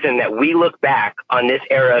the reason that we look back on this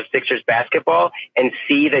era of Sixers basketball and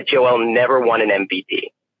see that Joel never won an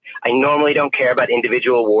MVP. I normally don't care about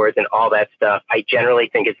individual awards and all that stuff. I generally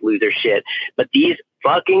think it's loser shit. But these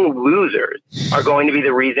fucking losers are going to be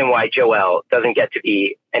the reason why Joel doesn't get to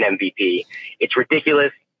be an MVP. It's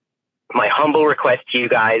ridiculous. My humble request to you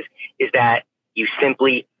guys is that you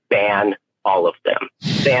simply ban all of them.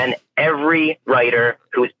 Ban every writer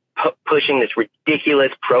who is pushing this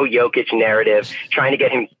ridiculous pro-Jokic narrative, trying to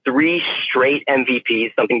get him 3 straight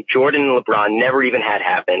MVPs, something Jordan and LeBron never even had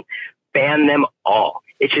happen. Ban them all.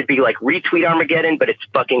 It should be like retweet Armageddon, but it's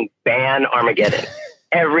fucking ban Armageddon.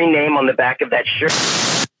 Every name on the back of that shirt.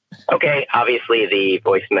 Okay, obviously the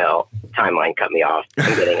voicemail timeline cut me off.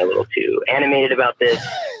 I'm getting a little too animated about this.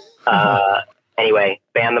 Anyway,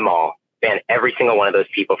 ban them all. Ban every single one of those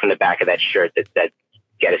people from the back of that shirt that said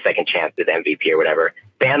get a second chance at MVP or whatever.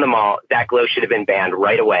 Ban them all. Zach Lowe should have been banned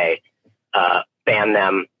right away. Ban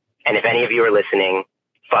them. And if any of you are listening,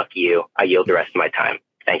 fuck you. I yield the rest of my time.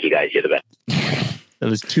 Thank you guys. You're the best. That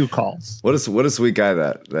was 2 calls. What a sweet guy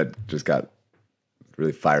that just got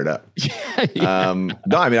really fired up. Yeah.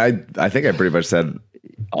 No, I mean, I think I pretty much said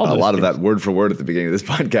All a those lot of things. that word for word at the beginning of this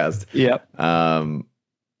podcast. Yep.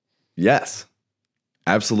 Yes,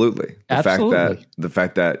 absolutely. Absolutely. The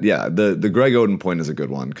fact that yeah, the Greg Oden point is a good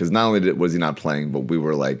one because not only was he not playing, but we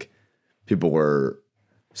were like, people were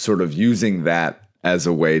sort of using that as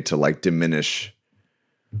a way to like diminish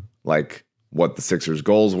like what the Sixers'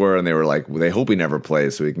 goals were, and they were like, well, they hope he never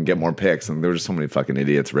plays so he can get more picks. And there were just so many fucking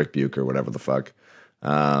idiots, Rick Buke or whatever the fuck.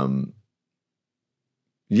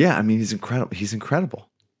 Yeah, I mean, he's incredible. He's incredible.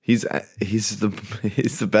 He's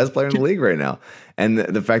the best player in the league right now, and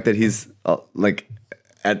the fact that he's like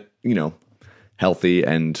at healthy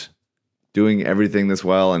and doing everything this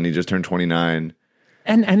well, and he just turned 29,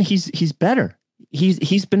 and he's better.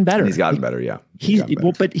 He's been better. He's gotten better. Yeah,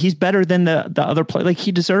 but he's better than the other player. Like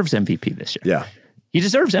he deserves MVP this year. Yeah, he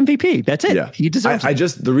deserves MVP. That's it. Yeah, he deserves. I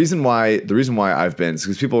just the reason why I've been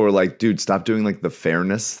because people were like, dude, stop doing like the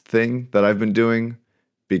fairness thing that I've been doing.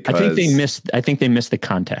 Because I think they missed the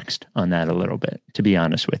context on that a little bit, to be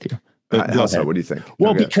honest with you. How so? What do you think?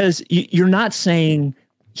 Well, because you're not saying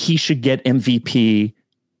he should get MVP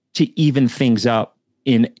to even things up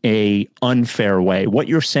in a unfair way. What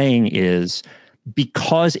you're saying is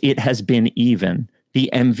because it has been even,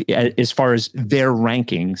 as far as their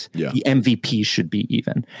rankings, the MVP should be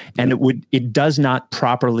even. And it does not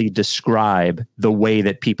properly describe the way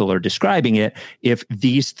that people are describing it. If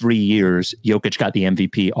these 3 years, Jokic got the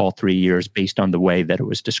MVP all 3 years based on the way that it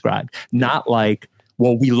was described, not like,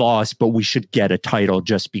 well, we lost, but we should get a title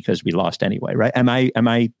just because we lost anyway. Right. Am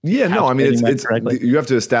I? Yeah, no, I mean, it's you have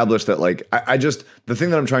to establish that. Like, I just, the thing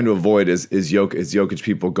that I'm trying to avoid is Jokic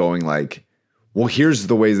people going like, well, here's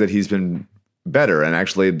the ways that he's been better and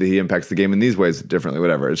actually he impacts the game in these ways differently,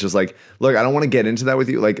 whatever. It's just like, look, I don't want to get into that with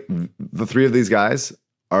you. Like the 3 of these guys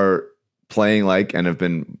are playing like and have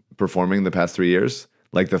been performing the past 3 years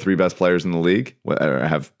like the 3 best players in the league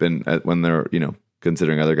have been when they're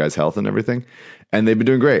considering other guys' health and everything, and they've been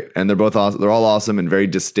doing great, and they're both awesome. They're all awesome in very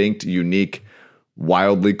distinct, unique,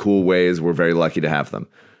 wildly cool ways. We're very lucky to have them.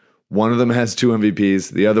 One of them has 2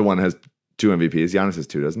 MVPs, the other one has 2 MVPs. Giannis has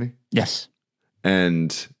 2, doesn't he? Yes.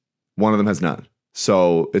 And one of them has none.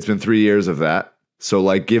 So it's been 3 years of that. So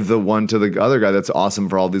like give the one to the other guy that's awesome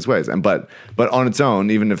for all these ways. And but on its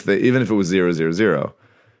own, even if it was 0-0-0,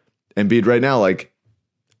 Embiid right now, like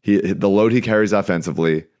the load he carries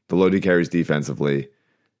offensively, the load he carries defensively,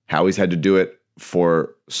 how he's had to do it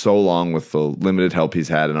for so long with the limited help he's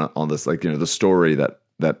had and on this, like, the story that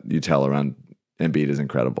you tell around Embiid is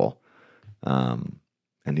incredible.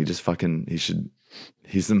 And he just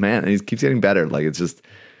he's the man, and he keeps getting better. Like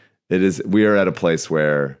we are at a place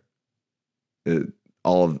where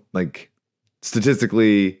all of like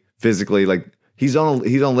statistically, physically, like he's on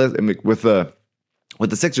with With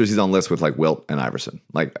the Sixers, he's on lists with like Wilt and Iverson.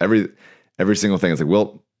 Like every single thing is like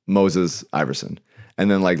Wilt, Moses, Iverson. And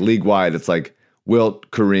then like league wide, it's like Wilt,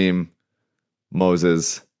 Kareem,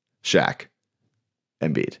 Moses, Shaq,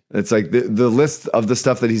 Embiid. It's like the list of the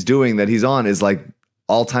stuff that he's doing that he's on is like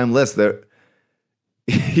all-time list.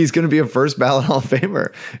 He's going to be a first ballot Hall of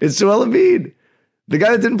Famer. It's Joel Embiid, the guy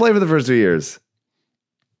that didn't play for the first 2 years.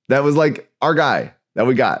 That was like our guy that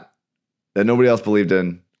we got, that nobody else believed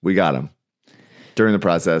in. We got him during the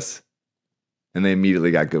process, and they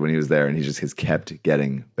immediately got good when he was there, and he just has kept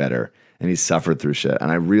getting better, and he's suffered through shit.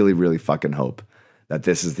 And I really, really fucking hope that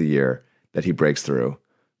this is the year that he breaks through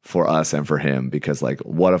for us and for him, because like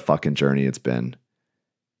what a fucking journey it's been.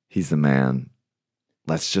 He's the man.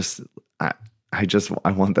 I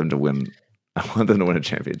want them to win. I want them to win a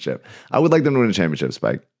championship. I would like them to win a championship,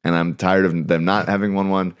 Spike, and I'm tired of them not having won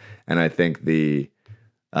one. And I think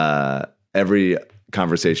every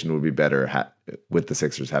conversation would be better with the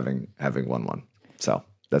Sixers having won one. So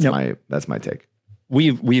that's my take.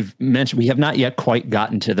 We've mentioned we have not yet quite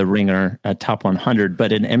gotten to the Ringer top 100,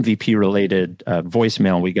 but an MVP related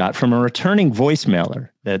voicemail we got from a returning voicemailer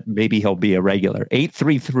that maybe he'll be a regular.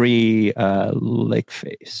 833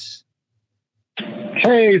 Lakeface.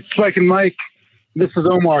 Hey, Spike and Mike. This is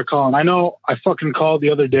Omar calling. I know I fucking called the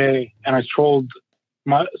other day and I trolled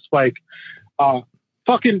my Spike.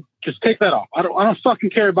 Fucking just take that off. I don't fucking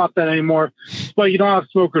care about that anymore. Spike, you don't have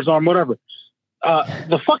smokers on, whatever.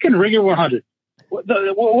 The fucking Ringer 100.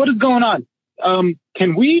 What is going on?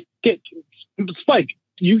 Can we get Spike?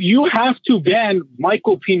 You have to ban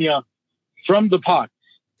Michael Pena from the pod.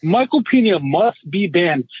 Michael Pena must be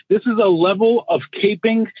banned. This is a level of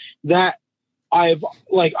caping that I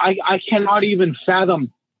cannot even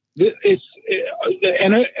fathom. It's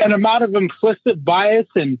an amount of implicit bias,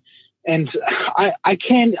 and I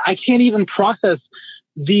can't even process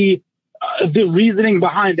the reasoning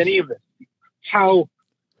behind any of this.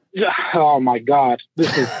 Oh my God,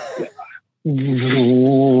 this is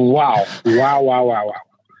wow.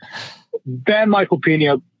 Ban Michael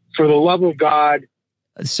Pena, for the love of God.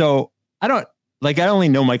 So I only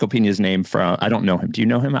know Michael Pena's name from, I don't know him. Do you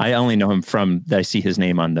know him? I only know him from that I see his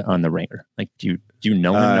name on the Ringer. Like, do you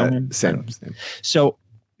know him? Same. So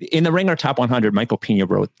in the Ringer top 100, Michael Pena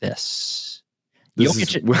wrote this. When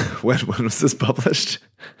was this published?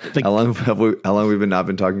 Like, how long have we not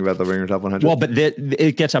been talking about the Ringer top 100? Well, but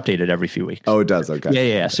it gets updated every few weeks. Oh, it does. Okay.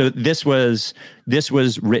 Yeah. So this was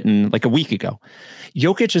written like a week ago.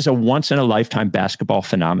 Jokic is a once in a lifetime basketball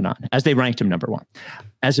phenomenon, as they ranked him number one.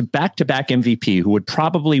 As a back-to-back MVP who would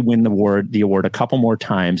probably win the award a couple more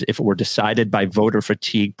times if it were decided by voter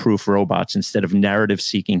fatigue-proof robots instead of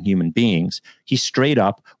narrative-seeking human beings, he's straight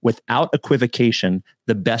up, without equivocation,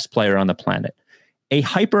 the best player on the planet. A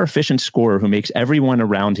hyper-efficient scorer who makes everyone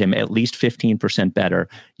around him at least 15% better,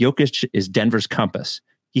 Jokic is Denver's compass.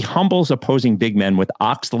 He humbles opposing big men with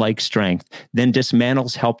ox-like strength, then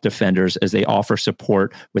dismantles help defenders as they offer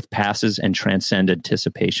support with passes and transcend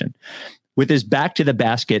anticipation. With his back to the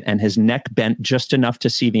basket and his neck bent just enough to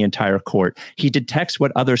see the entire court, he detects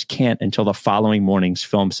what others can't until the following morning's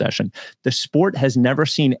film session. The sport has never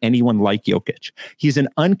seen anyone like Jokic. He's an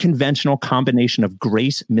unconventional combination of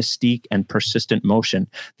grace, mystique, and persistent motion.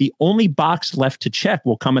 The only box left to check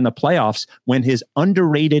will come in the playoffs when his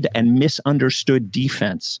underrated and misunderstood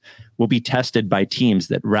defense will be tested by teams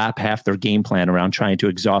that wrap half their game plan around trying to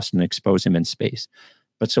exhaust and expose him in space.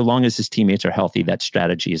 But so long as his teammates are healthy, that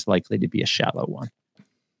strategy is likely to be a shallow one.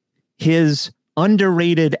 His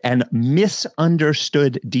underrated and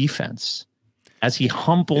misunderstood defense, as he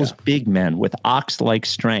humbles big men with ox-like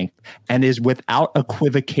strength and is without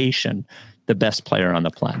equivocation the best player on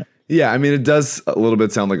the planet. Yeah, I mean, it does a little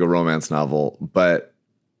bit sound like a romance novel, but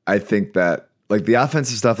I think that like the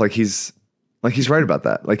offensive stuff, he's right about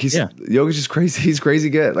that. Like Jokic is crazy. He's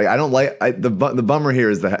crazy good. Like I don't like the bummer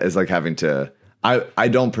here is like having to. I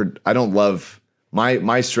don't love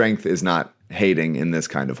my strength is not hating in this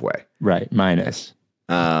kind of way. Right. Mine is.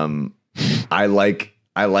 I like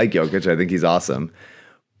Jokic. I think he's awesome,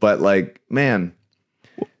 but like, man,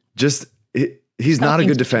 he's not a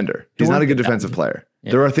good defender. He's not a good defensive player.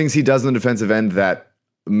 Yeah. There are things he does on the defensive end that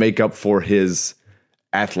make up for his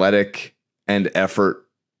athletic and effort,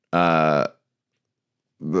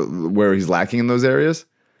 where he's lacking in those areas.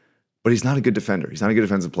 But he's not a good defender. He's not a good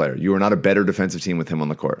defensive player. You are not a better defensive team with him on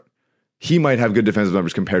the court. He might have good defensive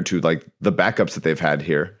numbers compared to like the backups that they've had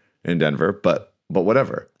here in Denver, but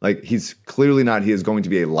whatever. Like he's clearly not. He is going to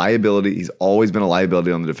be a liability. He's always been a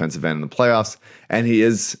liability on the defensive end in the playoffs, and he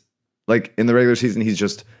is like in the regular season. He's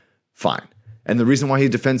just fine. And the reason why he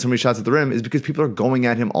defends so many shots at the rim is because people are going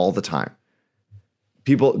at him all the time.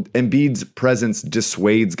 Embiid's presence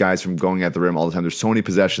dissuades guys from going at the rim all the time. There's so many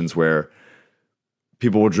possessions where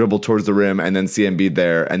people will dribble towards the rim and then see Embiid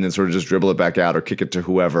there and then sort of just dribble it back out or kick it to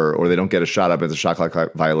whoever, or they don't get a shot up as a shot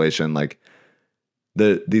clock violation. Like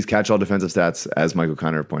these catch-all defensive stats, as Michael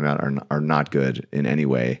Conner pointed out, are not good in any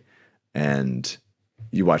way. And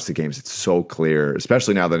you watch the games, it's so clear,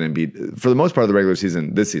 especially now that Embiid, for the most part of the regular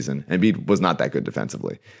season, this season, Embiid was not that good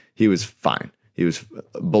defensively. He was fine. He was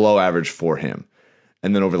below average for him.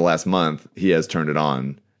 And then over the last month, he has turned it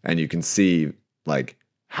on, and you can see like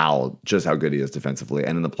how good he is defensively.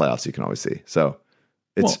 And in the playoffs, you can always see. So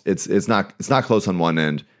it's not close on one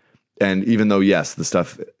end. And even though, yes, the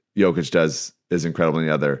stuff Jokic does is incredible in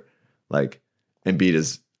the other, like Embiid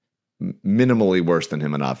is minimally worse than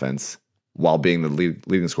him in offense while being the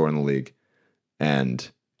leading scorer in the league and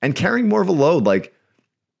carrying more of a load. Like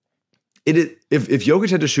if Jokic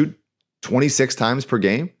had to shoot 26 times per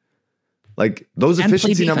game, like those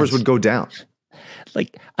efficiency numbers would go down.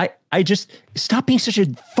 Like I just stop being such a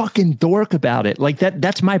fucking dork about it. Like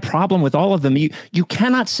that's my problem with all of them. You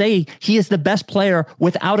cannot say he is the best player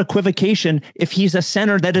without equivocation if he's a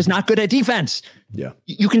center that is not good at defense. Yeah.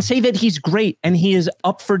 You can say that he's great and he is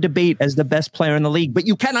up for debate as the best player in the league, but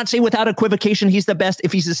you cannot say without equivocation he's the best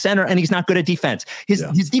if he's a center and he's not good at defense. His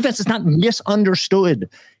defense is not misunderstood.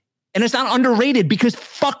 And it's not underrated because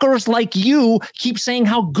fuckers like you keep saying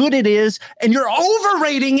how good it is and you're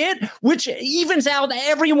overrating it, which evens out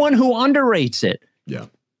everyone who underrates it. Yeah.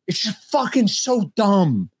 It's just fucking so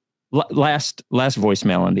dumb. Last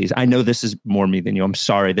voicemail on these. I know this is more me than you. I'm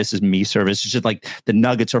sorry. This is me service. It's just like the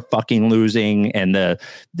Nuggets are fucking losing and the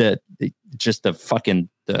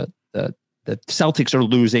Celtics are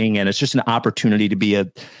losing. And it's just an opportunity to be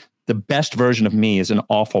the best version of me is an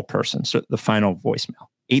awful person. So the final voicemail.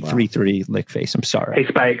 833 lick face. I'm sorry. Hey,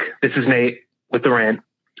 Spike. This is Nate with the rant.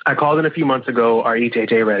 I called in a few months ago our JJ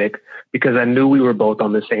Redick because I knew we were both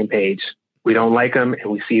on the same page. We don't like him and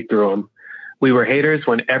we see through him. We were haters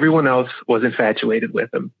when everyone else was infatuated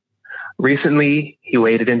with him. Recently, he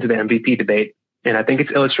waded into the MVP debate, and I think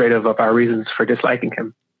it's illustrative of our reasons for disliking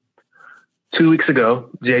him. 2 weeks ago,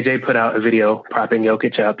 JJ put out a video propping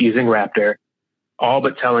Jokic up using Raptor, all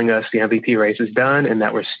but telling us the MVP race is done and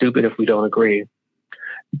that we're stupid if we don't agree.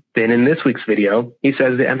 Then in this week's video, he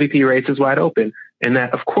says the MVP race is wide open and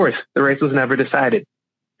that, of course, the race was never decided.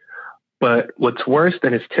 But what's worse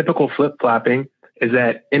than his typical flip-flopping is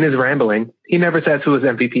that in his rambling, he never says who his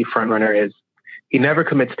MVP frontrunner is. He never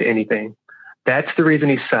commits to anything. That's the reason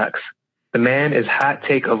he sucks. The man is hot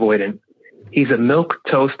take avoidant. He's a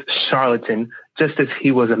milquetoast charlatan, just as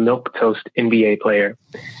he was a milquetoast NBA player.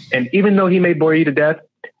 And even though he may bore you to death,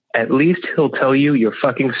 at least he'll tell you you're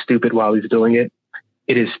fucking stupid while he's doing it.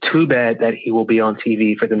 It is too bad that he will be on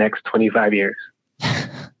TV for the next 25 years.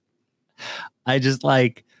 I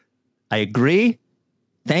agree.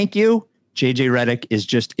 Thank you. JJ Redick is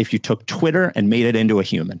just if you took Twitter and made it into a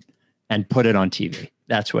human and put it on TV.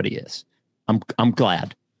 That's what he is. I'm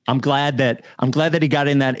glad. I'm glad that he got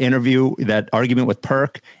in that interview, that argument with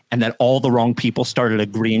Perk, and that all the wrong people started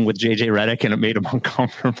agreeing with JJ Redick and it made him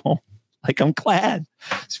uncomfortable. Like, I'm glad.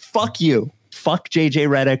 Fuck you. Fuck JJ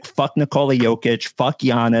Redick, fuck Nikola Jokic, fuck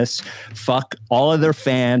Giannis, fuck all of their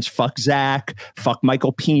fans, fuck Zach, fuck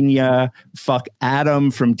Michael Pena, fuck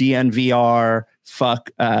Adam from DNVR,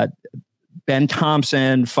 fuck Ben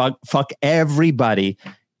Thompson, fuck everybody.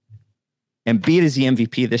 Embiid is the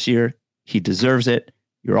MVP this year. He deserves it.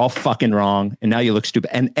 You're all fucking wrong. And now you look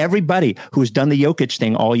stupid. And everybody who's done the Jokic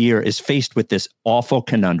thing all year is faced with this awful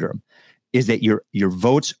conundrum, is that your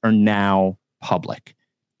votes are now public.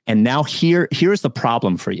 And now here's the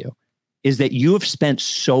problem for you, is that you have spent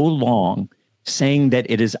so long saying that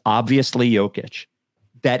it is obviously Jokic,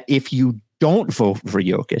 that if you don't vote for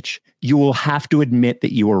Jokic, you will have to admit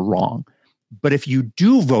that you were wrong. But if you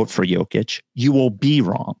do vote for Jokic, you will be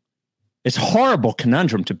wrong. It's a horrible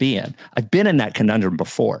conundrum to be in. I've been in that conundrum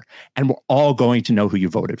before, and we're all going to know who you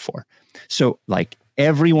voted for. So like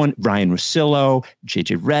everyone, Ryan Russillo,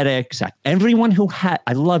 JJ Redick, Zach, everyone who had,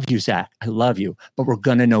 I love you, Zach. I love you, but we're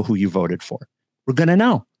going to know who you voted for. We're going to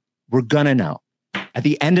know. We're going to know. At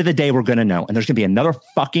the end of the day, we're going to know. And there's going to be another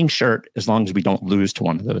fucking shirt as long as we don't lose to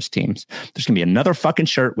one of those teams. There's going to be another fucking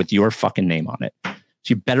shirt with your fucking name on it. So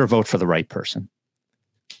you better vote for the right person.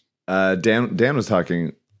 Dan was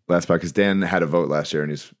talking last part because Dan had a vote last year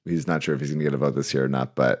and he's not sure if he's going to get a vote this year or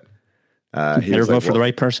not, but he better vote for the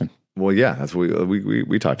right person. Well, yeah, that's what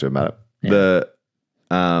we talked to him about it. Yeah. The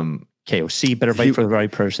KOC better vote for the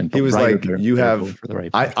right person. He was like, "You have." For the right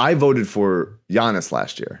I voted for Giannis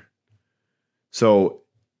last year, so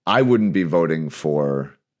I wouldn't be voting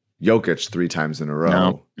for Jokic 3 times in a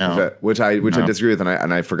row. No. Which I disagree with,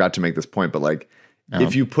 and I forgot to make this point. But like,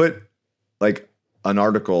 if you put like an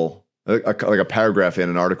article, like a paragraph in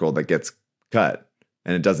an article that gets cut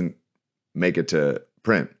and it doesn't make it to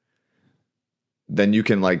print, then you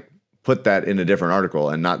can like put that in a different article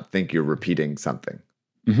and not think you're repeating something.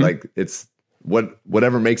 Mm-hmm. Like it's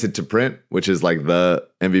whatever makes it to print, which is like the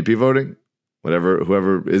MVP voting,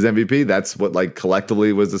 whoever is MVP, that's what like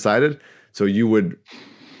collectively was decided. So you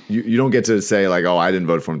don't get to say like, oh, I didn't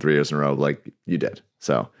vote for him 3 years in a row. Like you did.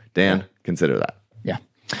 So Dan, consider that. Yeah.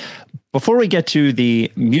 Before we get to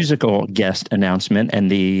the musical guest announcement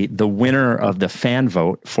and the winner of the fan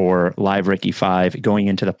vote for Live Ricky 5 going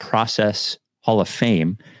into the Process Hall of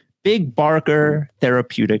Fame, Big Barker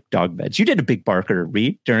Therapeutic Dog Beds. You did a Big Barker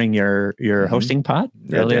read during your hosting pod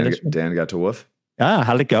earlier this week. Dan got to woof.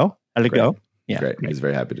 How'd it go? Yeah, great. He's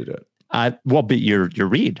very happy to do it. Well, but your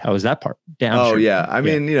read, how was that part? Yeah. I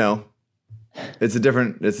mean, it's a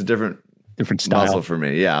different style muscle for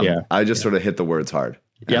me. Yeah. I just sort of hit the words hard.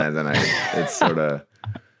 And then it's sort of,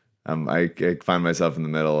 I find myself in the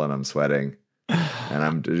middle and I'm sweating and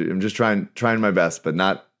I'm just trying my best, but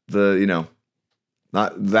not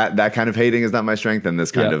not that kind of hating is not my strength. And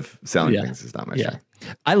this kind of selling things is not my strength.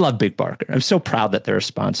 I love Big Barker. I'm so proud that they're a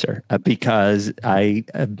sponsor because I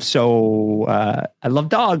love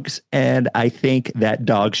dogs, and I think that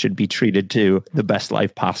dogs should be treated to the best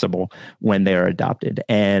life possible when they are adopted.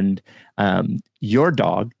 And your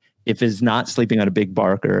dog, if is not sleeping on a Big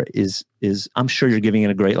Barker, is I'm sure you're giving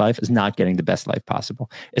it a great life, is not getting the best life possible.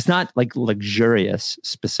 It's not like luxurious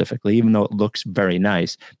specifically, even though it looks very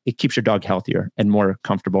nice. It keeps your dog healthier and more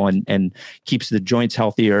comfortable and keeps the joints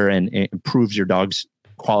healthier and improves your dog's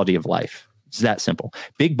quality of life. It's that simple.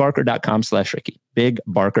 BigBarker.com/Ricky.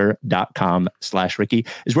 BigBarker.com/Ricky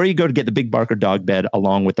is where you go to get the Big Barker dog bed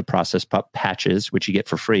along with the Process Pup patches, which you get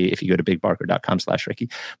for free if you go to BigBarker.com/Ricky.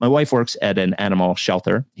 My wife works at an animal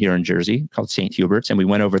shelter here in Jersey called St. Hubert's, and we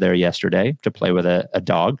went over there yesterday to play with a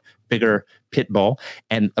dog, bigger pit bull,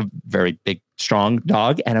 and a very big, strong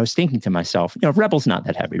dog. And I was thinking to myself, Rebel's not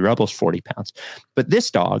that heavy. Rebel's 40 pounds. But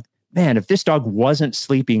this dog, man, if this dog wasn't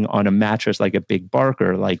sleeping on a mattress like a Big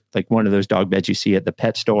Barker, like one of those dog beds you see at the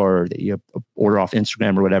pet store or that you order off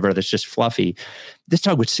Instagram or whatever, that's just fluffy, this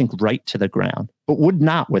dog would sink right to the ground, but would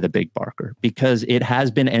not with a Big Barker because it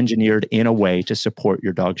has been engineered in a way to support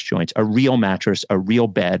your dog's joints. A real mattress, a real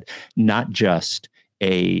bed, not just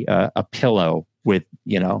a pillow with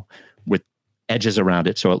edges around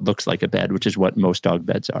it so it looks like a bed, which is what most dog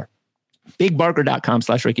beds are.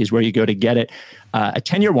 BigBarker.com/Ricky is where you go to get it. A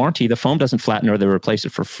 10-year warranty. The foam doesn't flatten or they replace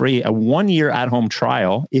it for free. A 1-year at-home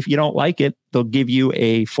trial. If you don't like it, they'll give you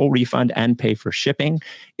a full refund and pay for shipping.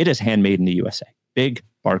 It is handmade in the USA. Big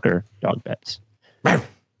Barker dog beds.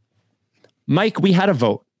 Mike, we had a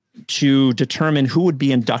vote to determine who would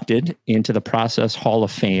be inducted into the Process Hall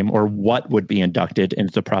of Fame, or what would be inducted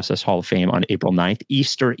into the Process Hall of Fame on April 9th,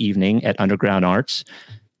 Easter evening at Underground Arts.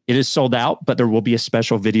 It is sold out, but there will be a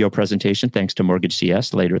special video presentation thanks to Mortgage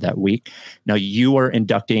CS later that week. Now, you are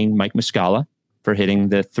inducting Mike Muscala for hitting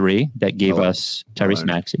the 3 that gave us Tyrese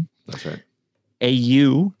Maxey. That's right.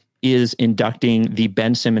 AU is inducting the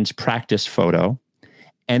Ben Simmons practice photo.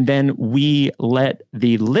 And then we let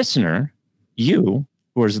the listener, you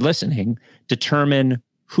who is listening, determine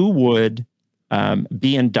who would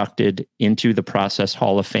be inducted into the Process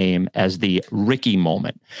Hall of Fame as the Ricky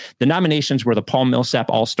moment. The nominations were the Paul Millsap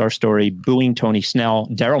All-Star Story, booing Tony Snell,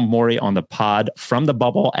 Daryl Morey on the pod from the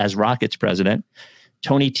bubble as Rockets president,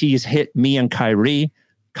 Tony T's hit Me and Kyrie,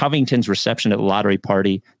 Covington's reception at the lottery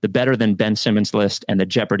party, the Better Than Ben Simmons list, and the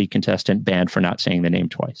Jeopardy contestant banned for not saying the name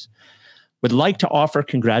twice. Would like to offer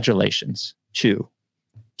congratulations to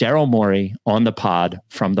Daryl Morey on the pod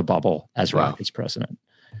from the bubble as Rockets president.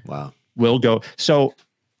 Wow. Will go. So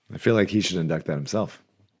I feel like he should induct that himself.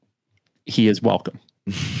 He is welcome.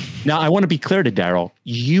 Now, I want to be clear to Daryl,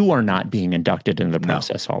 you are not being inducted into the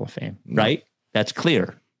Process Hall of Fame, right? That's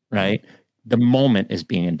clear, right? The moment is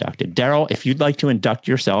being inducted. Daryl, if you'd like to induct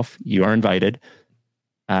yourself, you are invited.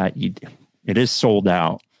 It is sold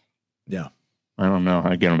out. Yeah. I don't know how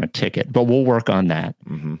to get him a ticket, but we'll work on that.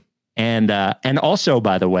 Mm-hmm. And also,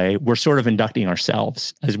 by the way, we're sort of inducting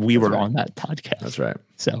ourselves as we were on that podcast. That's right.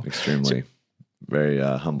 So extremely, very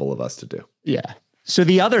humble of us to do. Yeah. So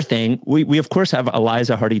the other thing, we of course have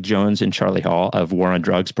Eliza Hardy-Jones and Charlie Hall of War on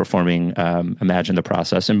Drugs performing Imagine the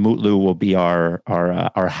Process, and Mutlu will be our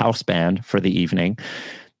house band for the evening.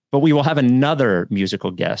 But we will have another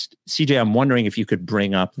musical guest. CJ, I'm wondering if you could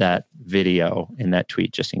bring up that video in that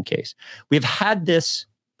tweet just in case. We've had this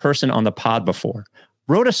person on the pod before.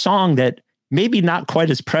 Wrote a song that maybe not quite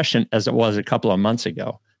as prescient as it was a couple of months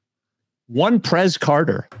ago. One Prez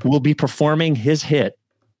Carter will be performing his hit,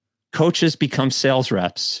 Coaches Become Sales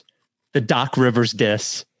Reps, the Doc Rivers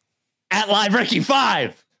diss, at Live Wrecking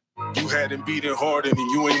 5. You had Embiid and Harden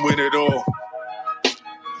and you ain't win at all.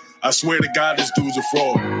 I swear to God, this dude's a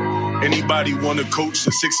fraud. Anybody want to coach,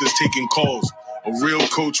 the Sixers taking calls. A real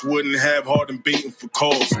coach wouldn't have Harden baiting for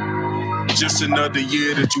calls. Just another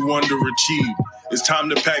year that you underachieved. It's time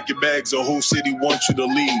to pack your bags, the whole city wants you to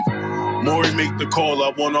leave. Maury make the call,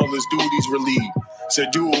 I want all his duties relieved.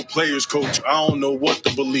 Said dual players coach, I don't know what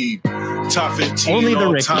to believe. Top 15 Only the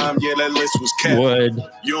all Ricky time, yeah, that list was capped. would,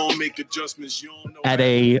 You don't make adjustments, you don't know. at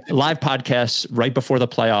a live podcast right before the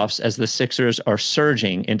playoffs, as the Sixers are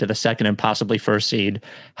surging into the second and possibly first seed,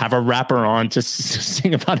 have a rapper on to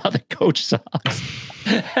sing about how the coach sucks.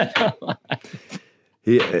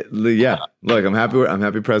 Yeah. Look, I'm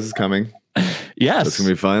happy Prez is coming. Yes. It's gonna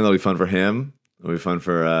be fun. It'll be fun for him. It'll be fun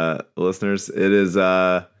for listeners. It is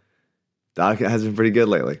Doc has been pretty good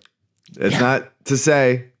lately. It's not to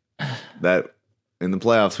say that in the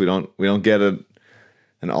playoffs we don't get an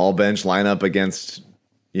all bench lineup against,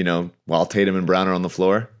 while Tatum and Brown are on the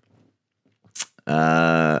floor,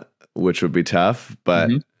 which would be tough. But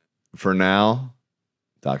for now,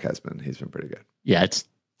 he's been pretty good. Yeah, it's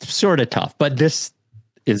sort of tough, but this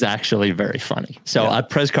is actually very funny. So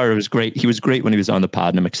Prez Carter was great. He was great when he was on the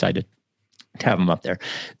pod, and I'm excited to have him up there.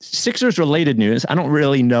 Sixers related news. I don't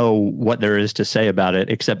really know what there is to say about it,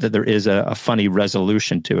 except that there is a funny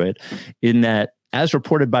resolution to it, in that, as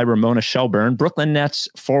reported by Ramona Shelburne, Brooklyn Nets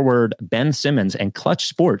forward Ben Simmons and Clutch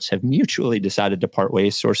Sports have mutually decided to part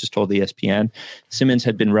ways, sources told ESPN. Simmons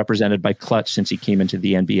had been represented by Clutch since he came into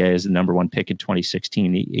the NBA as the number one pick in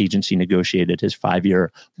 2016. The agency negotiated his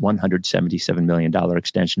 5-year, $177 million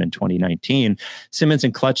extension in 2019. Simmons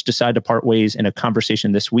and Clutch decided to part ways in a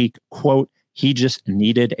conversation this week. Quote, he just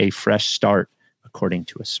needed a fresh start, according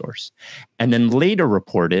to a source. And then later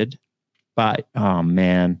reported by,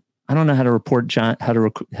 I don't know how to report John, how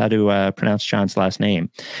to pronounce John's last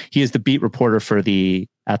name. He is the beat reporter for The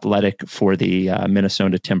Athletic for the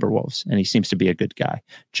Minnesota Timberwolves, and he seems to be a good guy.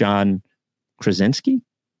 John Krasinski,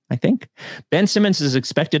 I think. Ben Simmons is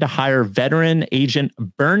expected to hire veteran agent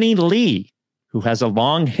Bernie Lee, who has a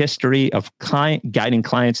long history of guiding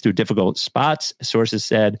clients through difficult spots. Sources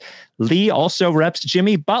said Lee also reps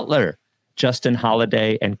Jimmy Butler, Justin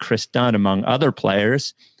Holiday, and Chris Dunn, among other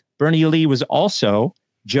players. Bernie Lee was also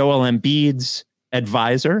Joel Embiid's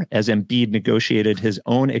advisor as Embiid negotiated his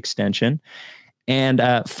own extension. And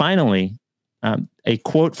finally, a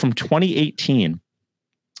quote from 2018,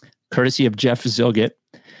 courtesy of Jeff Zilgett,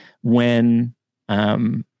 when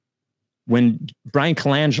Brian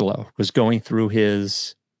Colangelo was going through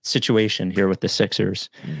his situation here with the Sixers.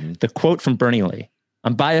 The quote from Bernie Lee: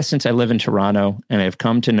 I'm biased since I live in Toronto, and I have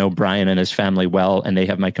come to know Brian and his family well, and they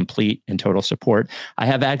have my complete and total support. I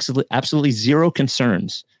have absolutely zero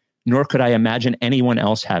concerns, nor could I imagine anyone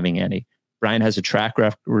else having any. Brian has a track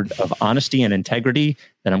record of honesty and integrity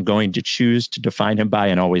that I'm going to choose to define him by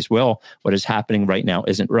and always will. What is happening right now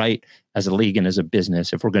isn't right as a league and as a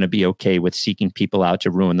business. If we're going to be okay with seeking people out to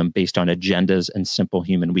ruin them based on agendas and simple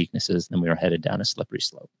human weaknesses, then we are headed down a slippery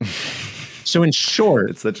slope. So in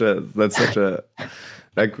short, that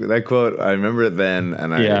quote, I remember it then,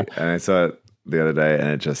 and I saw it the other day, and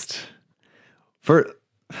it just, I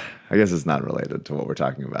guess it's not related to what we're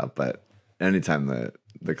talking about, but anytime the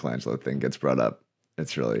Colangelo thing gets brought up,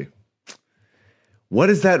 it's really, what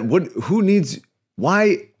is that?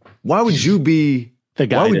 Why would you be the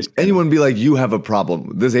guy? Why would anyone be like, you have a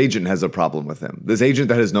problem? This agent has a problem with him. This agent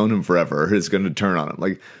that has known him forever is going to turn on him.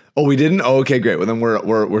 Like, oh, we didn't? Oh, okay, great. Well, then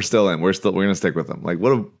we're still in. We're going to stick with them. Like,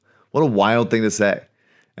 what a wild thing to say.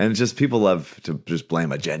 And it's just, people love to just blame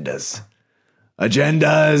agendas.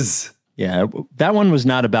 Agendas. Yeah, that one was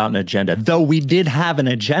not about an agenda, though we did have an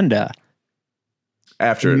agenda.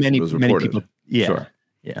 After it was reported. Many people, yeah. Sure.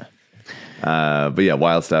 Yeah. But yeah,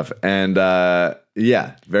 wild stuff. And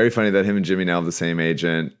yeah, very funny that him and Jimmy now have the same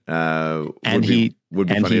agent. Would be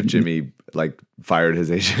funny if Jimmy fired his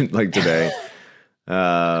agent today.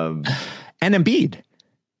 And Embiid.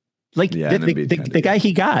 The guy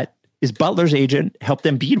he got is Butler's agent, helped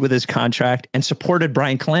Embiid with his contract, and supported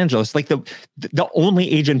Brian Colangelo. It's like the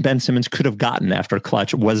only agent Ben Simmons could have gotten after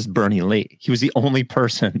Clutch was Bernie Lee. He was the only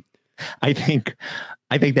person I think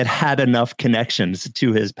that had enough connections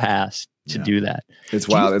to his past to do that. It's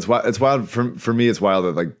wild. It's wild for me. It's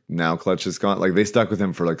wild that now Clutch is gone. They stuck with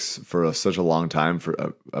him for such a long time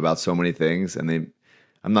for about so many things, and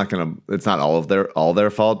it's not all their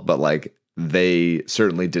fault, but they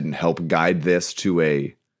certainly didn't help guide this to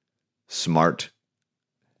a smart,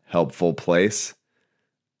 helpful place.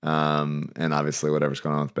 And obviously whatever's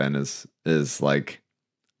going on with Ben is like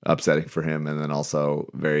upsetting for him, and then also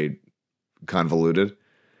very convoluted.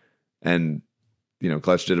 And,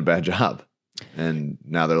 Clutch did a bad job. And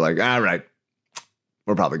now they're like, all right,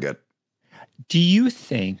 we're probably good. Do you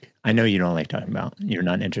think, I know you don't like talking about, you're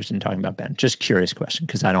not interested in talking about Ben, just curious question,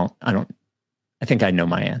 because I think I know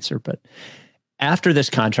my answer, but after this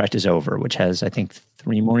contract is over, which has, I think,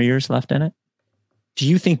 3 more years left in it, do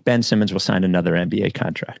you think Ben Simmons will sign another NBA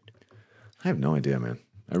contract? I have no idea, man.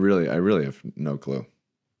 I really have no clue.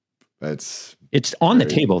 It's on the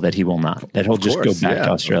table that he will not, that he'll just go back to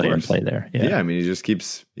Australia and play there. Yeah. I mean, he just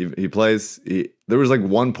keeps, he plays. There was like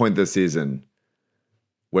one point this season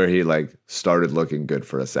where he like started looking good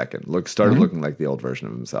for a second, started looking like the old version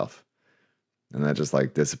of himself. And that just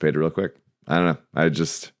like dissipated real quick. I don't know.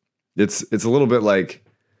 It's a little bit like,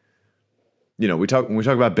 when we talk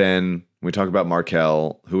about Ben, we talk about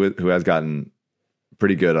Markelle, who has gotten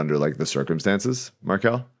pretty good under like the circumstances,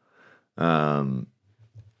 Markelle.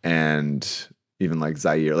 And even like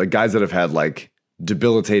Zaire, like guys that have had like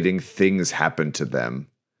debilitating things happen to them.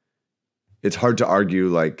 It's hard to argue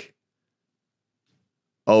like,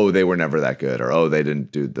 oh, they were never that good, or, oh, they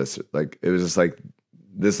didn't do this. Like, it was just like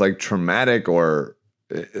this like traumatic or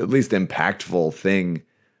at least impactful thing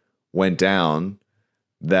went down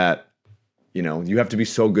that, you have to be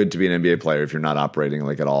so good to be an NBA player if you're not operating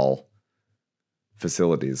like at all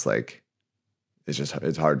facilities. Like,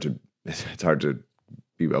 it's hard to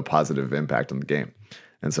be a positive impact on the game.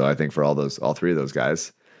 And so I think for all 3 of those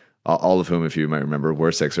guys, all of whom, if you might remember,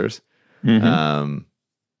 were Sixers,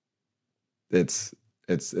 it's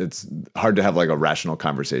hard to have like a rational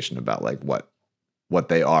conversation about like what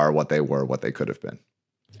they are, what they were, what they could have been.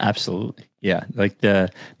 Absolutely. Yeah. Like there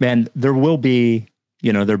will be,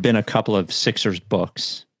 there've been a couple of Sixers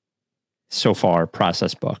books so far,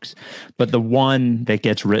 process books, but the one that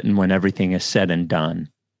gets written when everything is said and done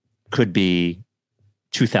could be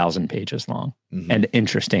 2,000 pages long and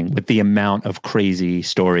interesting, with the amount of crazy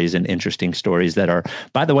stories and interesting stories that are,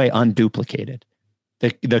 by the way, unduplicated.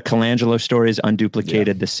 The Colangelo story is unduplicated.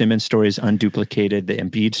 Yeah. The Simmons story is unduplicated. The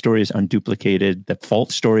Embiid story is unduplicated. The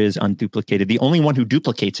Fultz story is unduplicated. The only one who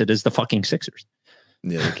duplicates it is the fucking Sixers.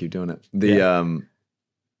 Yeah, they keep doing it.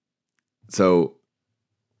 So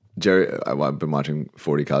Jerry, I've been watching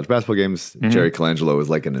 40 college basketball games. Jerry Colangelo is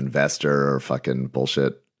like an investor or fucking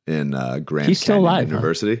bullshit in Grand Canyon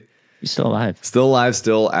University. Huh? He's still alive.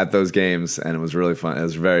 Still at those games, and it was really fun. It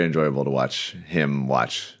was very enjoyable to watch him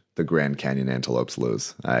watch the Grand Canyon Antelopes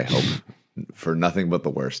lose. I hope for nothing but the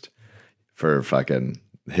worst for fucking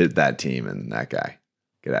hit that team and that guy.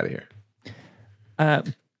 Get out of here.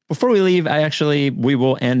 Before we leave, we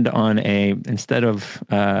will end on instead of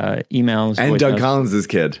emails. And Doug Collins'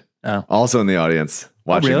 kid, also in the audience,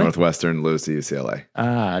 watching Northwestern lose to UCLA.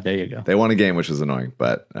 There you go. They won a game, which was annoying,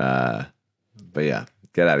 but yeah,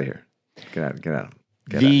 get out of here. Get out.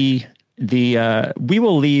 We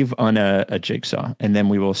will leave on a jigsaw, and then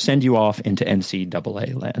we will send you off into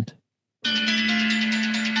NCAA land.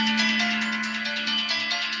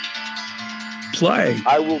 Play.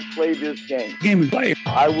 I will play this game. Game we play.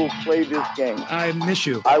 I will play this game. I miss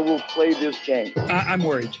you. I will play this game. I'm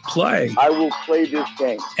worried. Play. I will play this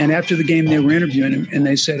game. And after the game, they were interviewing him, and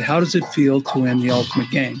they said, how does it feel to win the ultimate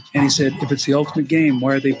game? And he said, if it's the ultimate game,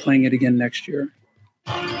 why are they playing it again next year?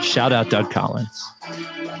 Shout out Doug Collins.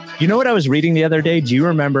 You know what I was reading the other day? Do you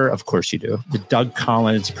remember? Of course you do. The Doug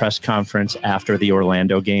Collins press conference after the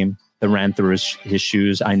Orlando game. The ran through his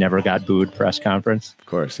shoes, I never got booed press conference. Of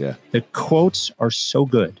course, yeah. The quotes are so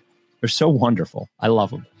good. They're so wonderful. I love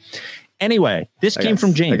them. Anyway, this came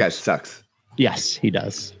from James. That guy sucks. Yes, he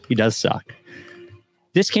does. He does suck.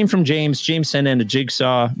 This came from James. James sent in a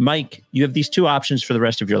jigsaw. Mike, you have these 2 options for the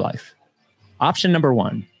rest of your life. Option number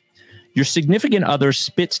 1, your significant other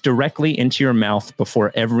spits directly into your mouth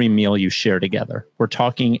before every meal you share together. We're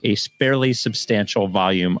talking a fairly substantial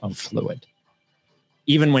volume of fluid,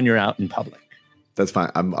 even when you're out in public. That's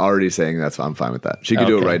fine. I'm already saying I'm fine with that. She could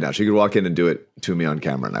do it right now. She could walk in and do it to me on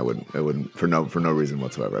camera, and it wouldn't for no reason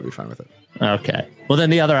whatsoever. I'd be fine with it. Okay. Well, then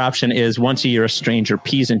the other option is once a year, a stranger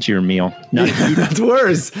pees into your meal. That's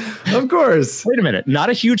worse. Of course. Wait a minute. Not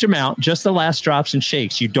a huge amount, just the last drops and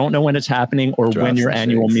shakes. You don't know when it's happening or when your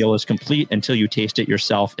annual meal is complete until you taste it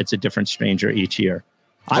yourself. It's a different stranger each year.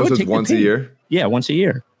 I would take once a year? Yeah, once a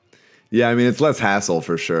year. Yeah, I mean, it's less hassle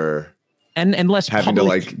for sure. And less having to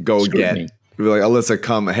like go scrutiny. Be like, Alyssa,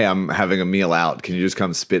 come. Hey, I'm having a meal out. Can you just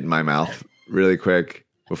come spit in my mouth really quick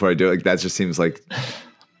before I do it? Like, that just seems like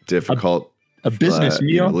difficult. A business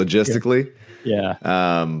meal, logistically. Yeah.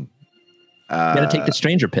 gotta take the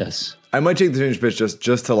stranger piss. I might take the stranger piss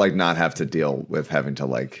just to like not have to deal with having to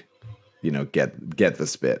like, get the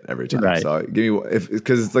spit every time. Right. So give me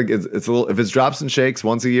because it's like it's a little if it's drops and shakes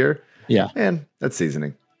once a year. Yeah, man, that's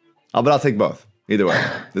seasoning. But I'll take both. Either way,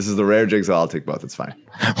 this is the rare jigsaw. I'll take both. It's fine.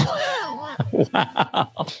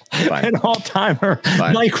 Wow, Fine. an all-timer.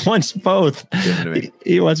 Mike wants both.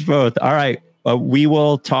 He wants both. All right. We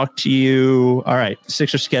will talk to you. All right.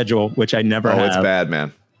 Sixers schedule, which I never have. It's bad,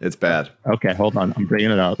 man. It's bad. Okay, hold on. I'm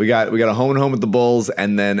bringing it up. We got a home and home with the Bulls,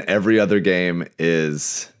 and then every other game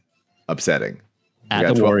is upsetting. At we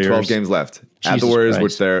got the Warriors. 12 games left. Jesus at the Warriors,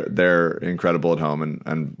 Christ. which they're incredible at home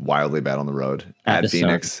and wildly bad on the road. At At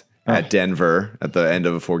Phoenix, at Denver, at the end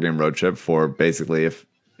of a 4-game road trip for basically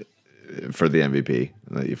for the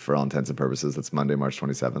MVP. For all intents and purposes, that's Monday, March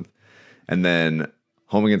 27th. And then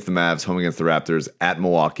home against the Mavs, home against the Raptors, at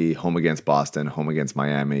Milwaukee, home against Boston, home against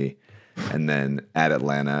Miami, and then at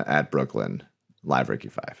Atlanta, at Brooklyn, live Ricky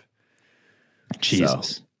 5.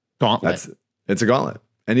 Jesus. So, Gauntlet. It's a gauntlet.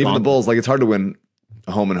 And even the Bulls, like it's hard to win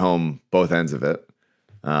home and home, both ends of it.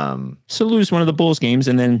 So lose one of the Bulls games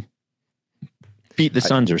and then beat the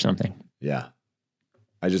Suns or something. Yeah.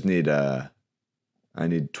 I just need I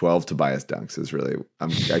need 12 Tobias dunks is really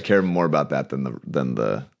I care more about that than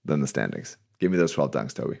the standings. Give me those 12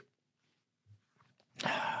 dunks, Toby.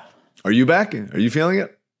 Are you back? Are you feeling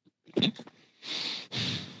it?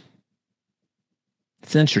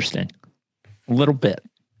 It's interesting. A little bit.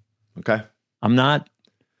 Okay. I'm not.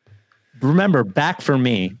 Remember, back for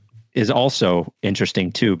me is also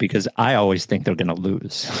interesting too, because I always think they're going to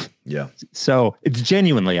lose. Yeah. So it's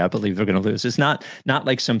genuinely, I believe they're going to lose. It's not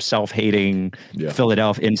like some self-hating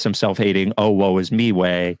Philadelphia in some self-hating, oh, woe is me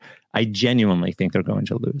way. I genuinely think they're going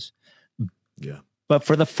to lose. Yeah. But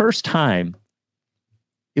for the first time,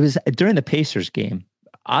 it was during the Pacers game,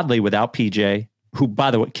 oddly without PJ, who,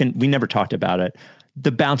 by the way, we never talked about it.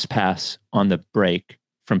 The bounce pass on the break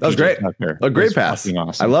from that was PJ great. Tucker A great pass.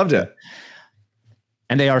 Awesome. I loved it.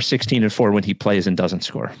 And they are 16-4 when he plays and doesn't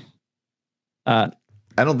score. I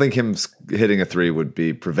don't think him hitting a 3 would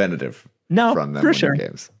be preventative from them for sure.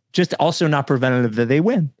 games. Just also not preventative that they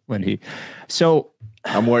win when he. So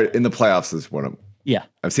I'm more in the playoffs is one of. Yeah,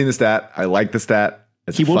 I've seen the stat. I like the stat.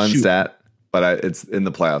 It's a fun stat, but it's in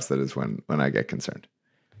the playoffs that is when I get concerned.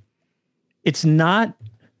 It's not.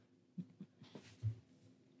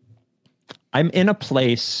 I'm in a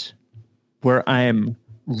place where I'm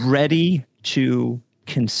ready to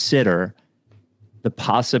consider the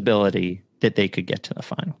possibility that they could get to the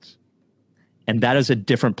finals. And that is a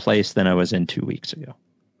different place than I was in 2 weeks ago.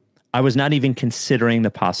 I was not even considering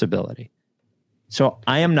the possibility. So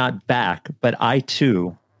I am not back, but I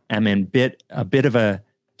too am in a bit of a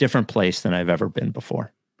different place than I've ever been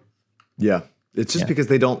before. Yeah. It's just because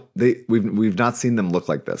we've not seen them look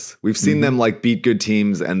like this. We've seen them like beat good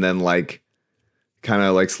teams and then like kind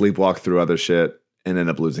of like sleepwalk through other shit and end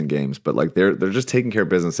up losing games. But like they're just taking care of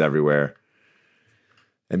business everywhere.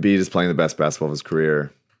 Embiid is playing the best basketball of his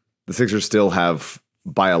career. The Sixers still have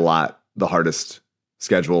by a lot the hardest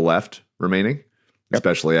schedule left remaining,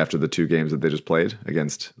 especially after the 2 games that they just played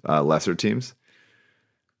against lesser teams.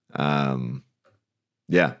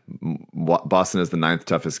 Yeah, Boston has the 9th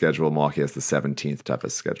toughest schedule. Milwaukee has the 17th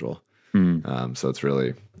toughest schedule. So it's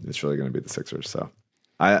really going to be the Sixers. So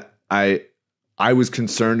I was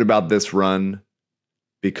concerned about this run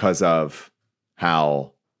because of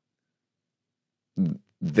how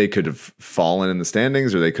they could have fallen in the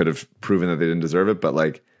standings or they could have proven that they didn't deserve it. But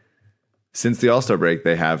like since the All-Star break,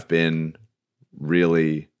 they have been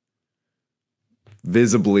really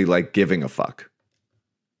visibly like giving a fuck.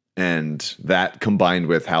 And that combined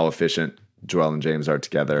with how efficient Joel and James are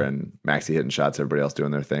together and Maxey hitting shots, everybody else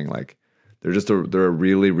doing their thing. Like they're a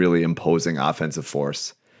really, really imposing offensive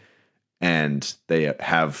force. And they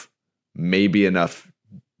have maybe enough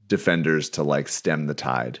defenders to like stem the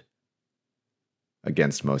tide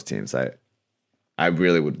against most teams. I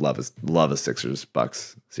really would love a Sixers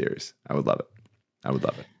Bucks series. I would love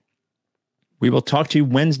it. We will talk to you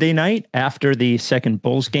Wednesday night after the second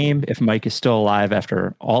Bulls game. If Mike is still alive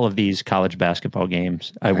after all of these college basketball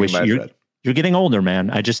games, I wish you're getting older,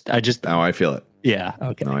 man. I just. Now I feel it. Yeah.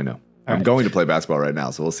 Okay. No, I know. I'm going to play basketball right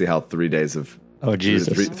now, so we'll see how 3 days of. Oh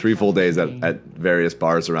Jesus! Three full days at various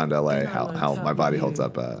bars around LA. How my body holds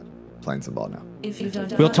up playing some ball now.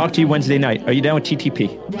 We'll talk to you Wednesday night. Are you down with TTP?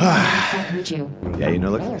 Yeah, you know,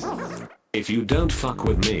 look. If you don't fuck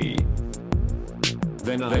with me,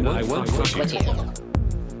 then I won't fuck with you.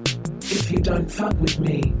 If you don't fuck with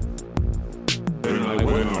me, then I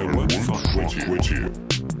won't fuck with you.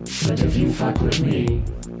 But if you fuck with me,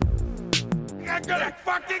 I'm gonna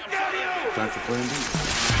fucking kill you! Time for Plan B.